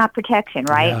 paint is not protection,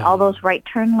 right? Yeah. All those right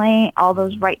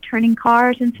turning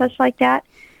cars and such like that.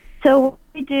 So what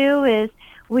we do is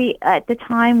at the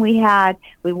time we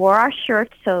wore our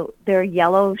shirts, so they're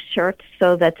yellow shirts,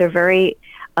 so that they're very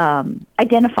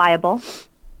identifiable,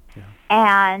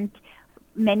 and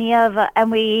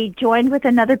and we joined with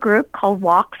another group called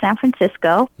Walk San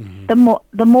Francisco. Mm-hmm.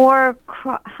 The more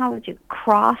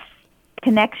cross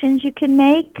connections you can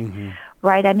make, Mm-hmm.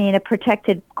 right? I mean, a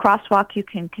protected crosswalk, you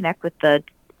can connect with the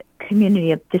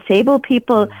community of disabled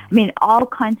people. I mean, all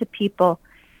kinds of people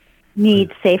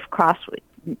need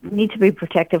need to be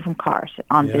protected from cars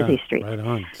on busy streets. Right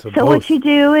on. So So both. what you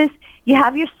do is you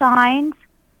have your signs,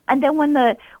 and then when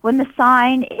the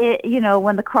sign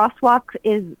when the crosswalk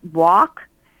is walk,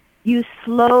 you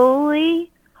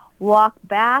slowly walk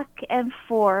back and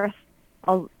forth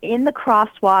in the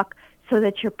crosswalk so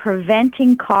that you're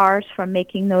preventing cars from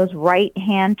making those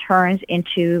right-hand turns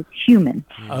into humans.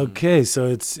 Okay, so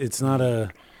it's not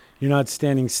you're not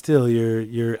standing still.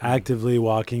 You're actively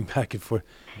walking back and forth.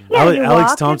 Yeah, you're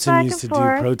Alex walking Thompson back used to and do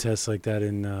forth. protests like that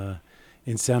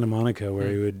in Santa Monica, where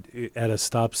he would at a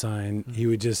stop sign he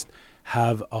would just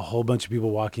have a whole bunch of people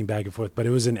walking back and forth, but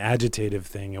it was an agitative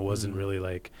thing. It wasn't really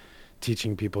like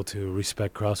teaching people to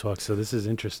respect crosswalks. So this is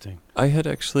interesting. I had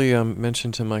actually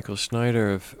mentioned to Michael Schneider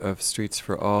of Streets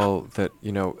for All that,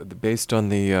 based on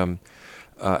the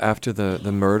after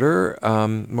the murder,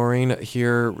 Maureen,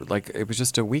 here, like it was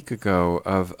just a week ago,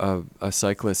 of a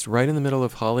cyclist right in the middle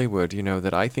of Hollywood,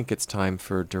 that I think it's time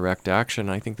for direct action.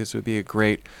 I think this would be a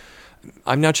great,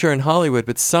 I'm not sure in Hollywood,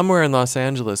 but somewhere in Los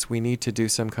Angeles, we need to do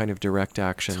some kind of direct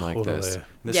action like this. Totally.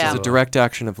 This Yeah. is a direct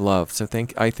action of love. So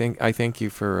I thank you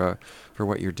for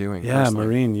what you're doing. Yeah, personally.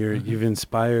 Maureen, you've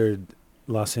inspired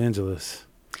Los Angeles.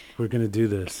 We're going to do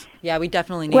this. Yeah, we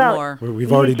definitely need Well, more.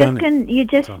 We've already done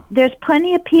it. So. There's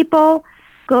plenty of people.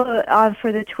 Go on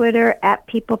for the Twitter at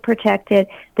People Protected.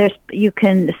 You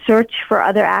can search for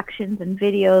other actions and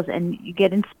videos, and you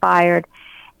get inspired.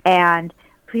 And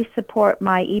please support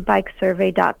my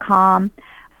ebikesurvey.com.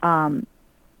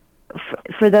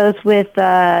 For those with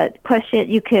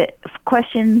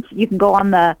questions, you can go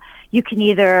on you can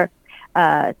either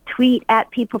tweet at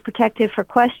People Protected for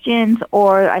questions,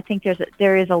 or I think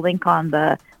there is a link on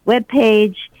the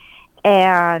webpage.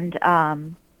 And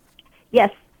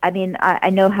yes, I mean I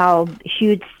know how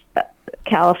huge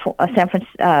Los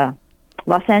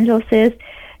Angeles is.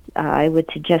 I would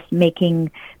suggest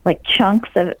getting chunks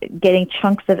of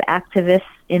activists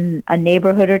in a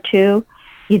neighborhood or two,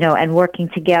 and working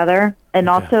together, and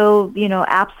also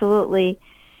absolutely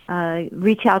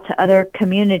reach out to other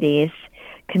communities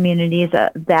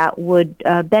that would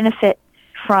benefit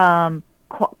from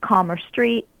calmer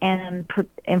street and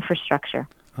infrastructure.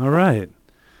 All right.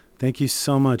 Thank you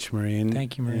so much, Maureen.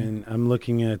 Thank you, Maureen. And I'm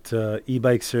looking at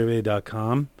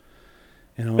ebikesurvey.com.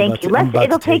 And I'm Thank you.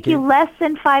 It'll take you less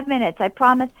than 5 minutes. I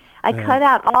promise. I cut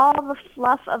out all the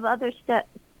fluff of other Just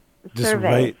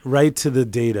surveys. right to the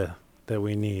data that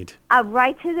we need.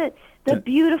 Right to the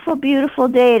beautiful, beautiful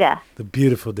data. The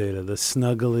beautiful data, the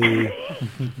snuggly,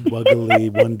 wuggly,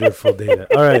 wonderful data.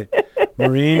 All right,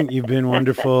 Maureen, you've been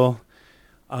wonderful.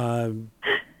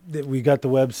 We got the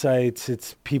websites.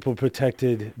 It's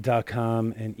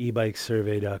peopleprotected.com and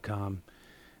ebikesurvey.com.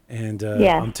 And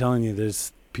Yes. I'm telling you,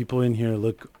 there's people in here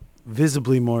look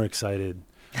visibly more excited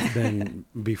than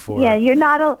before. Yeah, you're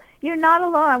not alone.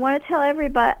 I want to tell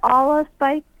everybody, all us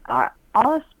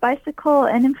bicycle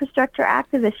and infrastructure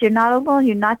activists, you're not alone.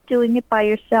 You're not doing it by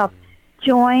yourself.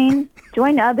 Join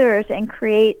others and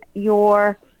create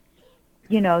your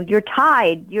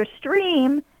tide, your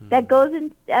stream that goes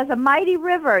in as a mighty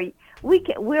river.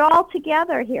 We're all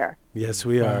together here. Yes,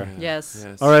 we are. Yes.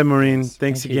 All right, Maureen,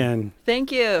 thanks Thank you. again.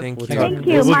 Thank you. Thank We'll you. talk- Thank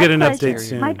you. We'll My get an pleasure. update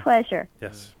soon. My pleasure.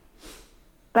 Yes.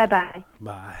 Bye-bye.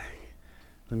 Bye.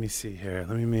 Let me see here.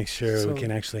 Let me make sure So- we can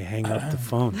actually hang up the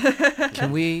phone.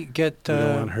 Can we get We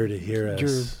don't want her to hear your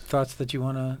us. thoughts that you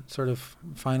want to sort of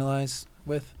finalize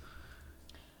with?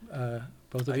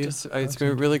 Both of you? It's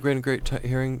been really great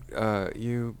hearing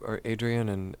you, or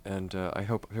Adrian, and I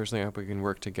hope we can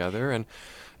work together. And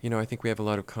I think we have a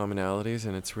lot of commonalities,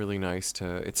 and it's really nice,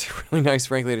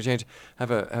 frankly, to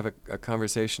have a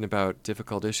conversation about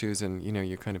difficult issues, and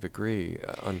you kind of agree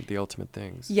on the ultimate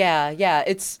things. Yeah.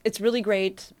 It's really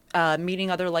great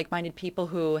meeting other like-minded people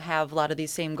who have a lot of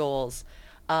these same goals.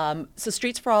 So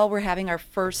Streets for All, we're having our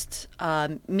first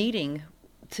meeting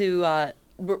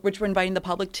which we're inviting the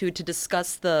public to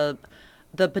discuss the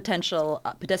potential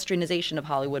pedestrianization of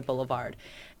Hollywood Boulevard.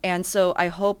 And so I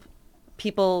hope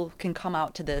people can come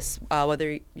out to this,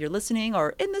 whether you're listening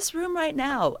or in this room right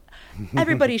now.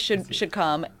 Everybody should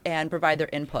come and provide their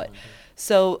input.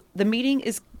 So the meeting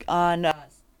is on...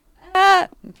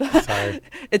 Sorry.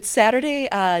 It's Saturday,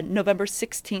 November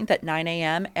 16th at 9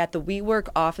 a.m. at the WeWork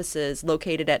offices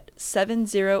located at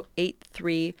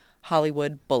 7083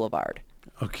 Hollywood Boulevard.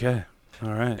 Okay.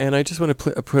 All right. And I just want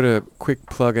to put a quick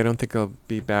plug. I don't think I'll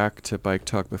be back to Bike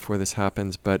Talk before this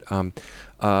happens, but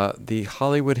the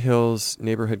Hollywood Hills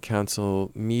Neighborhood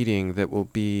Council meeting that will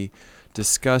be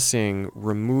discussing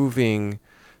removing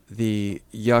the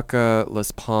Yucca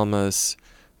Las Palmas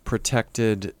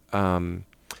protected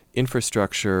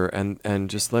infrastructure, and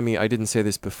just I didn't say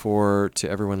this before to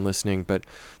everyone listening, but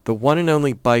the one and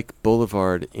only bike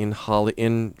boulevard in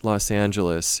Los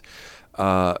Angeles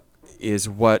is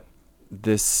what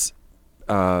this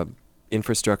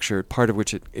infrastructure, part of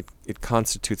which it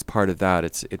constitutes part of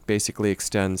that. It basically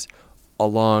extends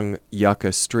along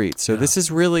Yucca Street. So this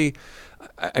is really,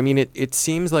 I mean, it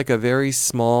seems like a very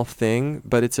small thing,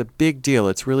 but it's a big deal.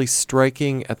 It's really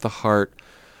striking at the heart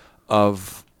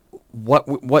of what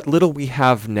little we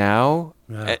have now.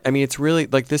 Yeah. I mean, it's really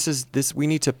like this. We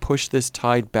need to push this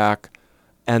tide back,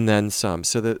 and then some.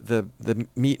 So the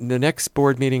next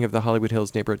board meeting of the Hollywood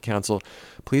Hills Neighborhood Council,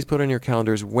 please put on your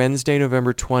calendars Wednesday,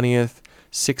 November 20th,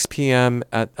 6 p.m.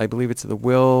 at, I believe it's the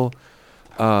Will,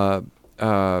 not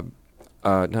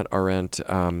Arendt.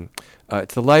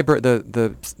 It's the library.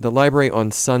 The library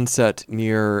on Sunset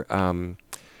near.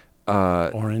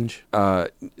 Orange.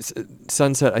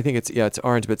 Sunset. I think it's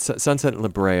Orange, but Sunset and La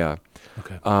Brea.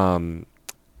 Okay.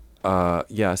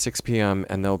 6 p.m.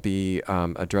 and they'll be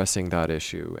addressing that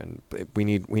issue, and we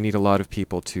need a lot of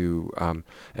people to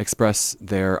express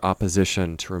their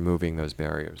opposition to removing those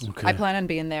barriers. Okay. I plan on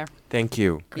being there. Thank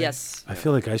you. Yes. I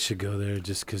feel like I should go there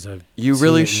just because I've. You seen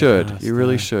really it in the should. past. You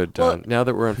really Yeah. should, Don. Well- Now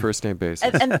that we're on first name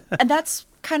basis. And that's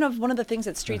kind of one of the things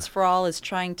that Streets for All is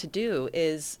trying to do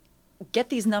is get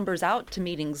these numbers out to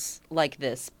meetings like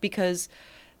this, because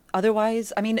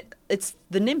otherwise, I mean, it's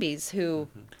the NIMBYs who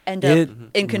end up It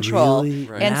in control. really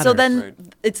And so then Right.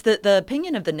 it's the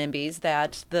opinion of the NIMBYs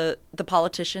that the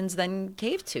politicians then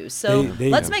cave to. So They-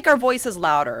 let's make our voices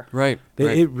louder. Right.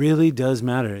 It really does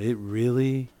matter. It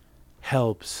really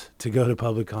helps to go to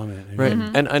public comment. I Right.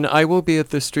 mean, And I will be at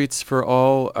the Streets for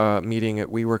All meeting at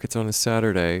WeWork. It's on a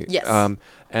Saturday. Yes.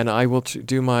 And I will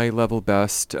do my level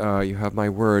best. You have my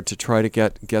word to try to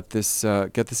get this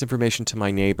information to my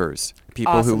neighbors,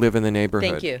 people who Awesome. live in the neighborhood.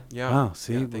 Thank you. Yeah. Wow.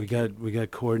 See, Yeah, we thank you. got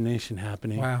coordination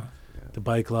happening. Wow. The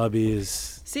bike lobby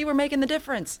is See, we're making the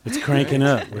difference. it's cranking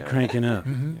up. We're cranking up.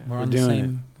 We're We're on the doing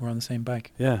same. We're on the same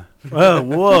bike. Yeah. Oh,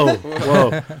 whoa.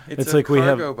 It's a like we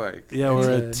have- cargo bike. Yeah, we're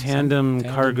It's a a tandem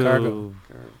tandem cargo. cargo.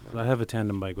 I have a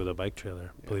tandem bike with a bike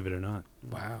trailer, believe it or not.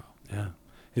 Wow. Yeah.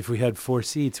 If we had 4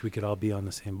 seats, we could all be on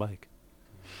the same bike.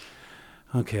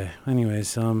 Okay.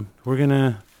 Anyways, we're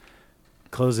gonna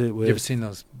close it with. You ever seen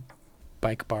those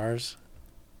bike bars?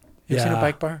 You ever seen a Yeah.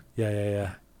 bike bar?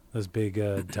 Yeah. Those big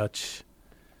Dutch.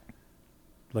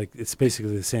 Like it's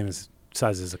basically the same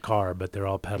size as a car, but they're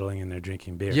all pedaling and they're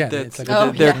drinking beer. Yeah, That's, it's like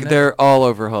Oh, they're yeah. they're all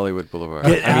over Hollywood Boulevard.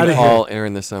 Get I mean, outta here. all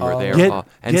in the summer. They are Get- all.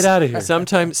 get outta here.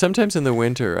 Sometimes in the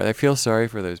winter, I feel sorry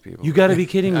for those people. You got to be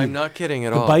kidding me. I'm not kidding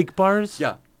at the all. bike bars.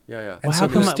 Yeah. And Well, so how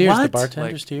come who I- steers? The what?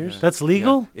 bartender Like, steers? yeah. That's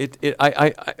legal.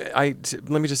 Let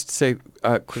me just say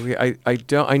quickly.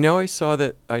 I know I saw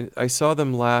that. I saw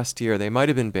them last year. They might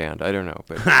have been banned. I don't know,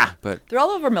 but They're all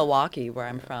over Milwaukee, where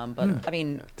I'm from. But I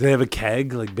mean, Do they have a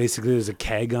keg? Like basically, there's a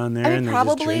keg on there. I mean, and they're just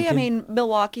probably. I drinking? mean,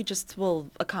 Milwaukee just will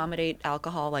accommodate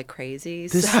alcohol like crazy.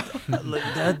 This so. like,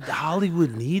 that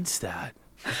Hollywood needs that.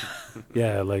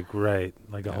 Yeah, like right,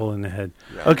 like a hole in the head.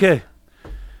 Okay,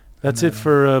 that's it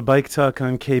for Bike Talk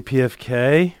on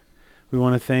KPFK. We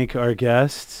want to thank our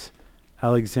guests,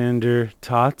 Alexander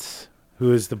Tots,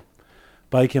 who is the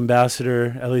bike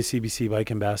ambassador, LACBC bike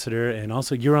ambassador, and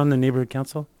also you're on the neighborhood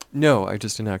council. no, I'm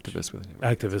just an activist with him.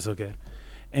 Activist, okay.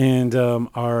 And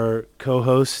our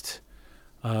co-host,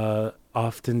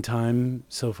 oftentimes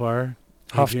so far,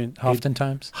 Adrian-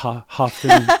 Oftentimes.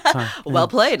 Hoftentime. Well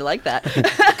played. I like that.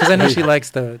 Because I know she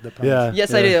likes the puns. Yeah.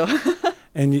 Yes, I do.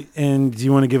 And do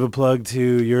you want to give a plug to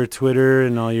your Twitter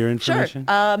and all your Sure.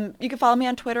 information? You can follow me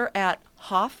on Twitter at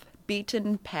Hoff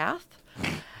Beaten Path.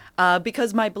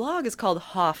 Because my blog is called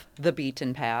Hoff the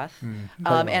Beaten Path.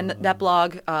 And that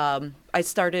blog I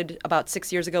started about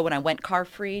 6 years ago when I went car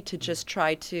free to just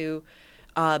try to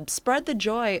spread the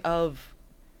joy of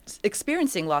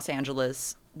experiencing Los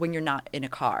Angeles when you're not in a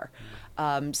car.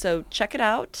 So check it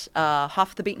out,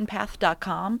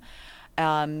 hoffthebeatenpath.com.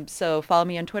 So follow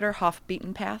me on Twitter,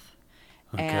 hoffbeatenpath.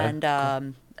 Okay, And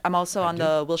I'm also on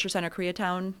the Wilshire Center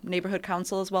Koreatown Neighborhood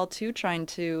Council as well, too, trying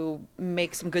to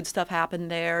make some good stuff happen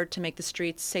there to make the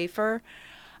streets safer.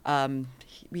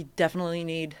 We definitely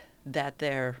need that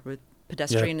there with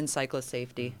pedestrian and cyclist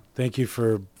safety. Thank you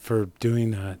for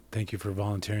doing that. Thank you for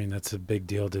volunteering. That's a big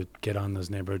deal to get on those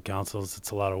neighborhood councils.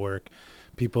 It's a lot of work.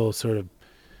 People sort of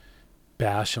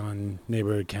bash on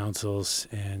neighborhood councils,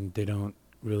 and they don't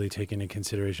really take into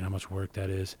consideration how much work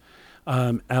that is.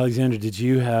 Alexander, did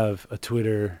you have a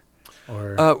Twitter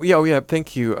or? Yeah.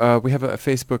 Thank you. We have a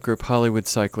Facebook group, Hollywood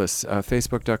Cyclists.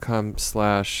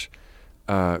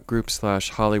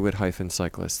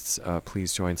 Facebook.com/group/Hollywood-cyclists.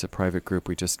 Please join. It's a private group.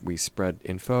 We spread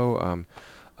info.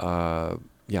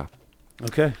 Yeah.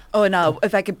 Okay. Oh, and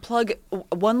if I could plug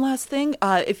one last thing,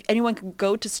 if anyone could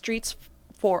go to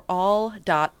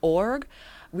streetsforall.org.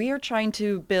 We are trying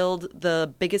to build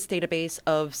the biggest database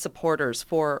of supporters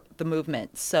for the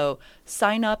movement. So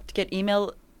sign up to get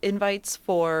email invites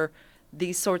for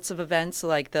these sorts of events,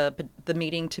 like the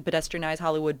meeting to pedestrianize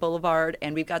Hollywood Boulevard,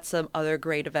 and we've got some other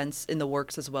great events in the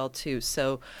works as well too.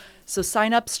 So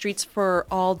sign up,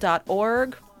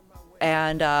 streetsforall.org,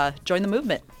 and join the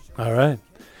movement. All right.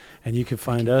 And you can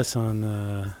find us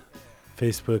on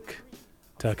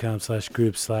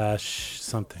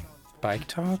facebook.com/group/something. Bike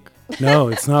Talk? No,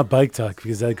 it's not Bike Talk,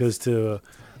 because that goes to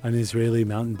an Israeli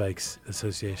mountain bikes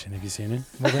association. Have you seen it?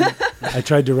 Well, then, I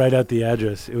tried to write out the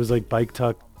address. It was like Bike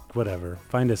Talk, whatever.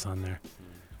 Find us on there.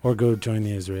 Or go join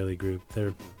the Israeli group.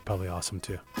 They're probably awesome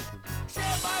too.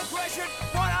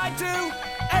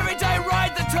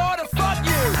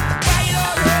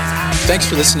 thanks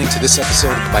for listening to this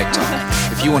episode of Bike Talk.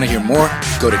 If you want to hear more,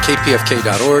 go to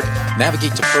kpfk.org,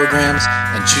 navigate to programs,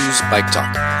 and choose Bike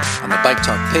Talk. On the Bike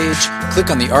Talk page,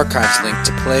 click on the archives link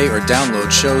to play or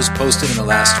download shows posted in the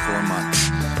last 4 months.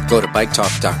 Go to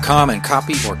biketalk.com and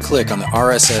copy or click on the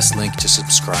RSS link to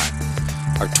subscribe.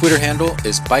 Our Twitter handle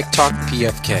is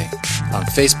BikeTalkPFK. On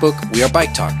Facebook, we are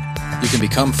Bike Talk. You can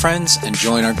become friends and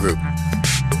join our group.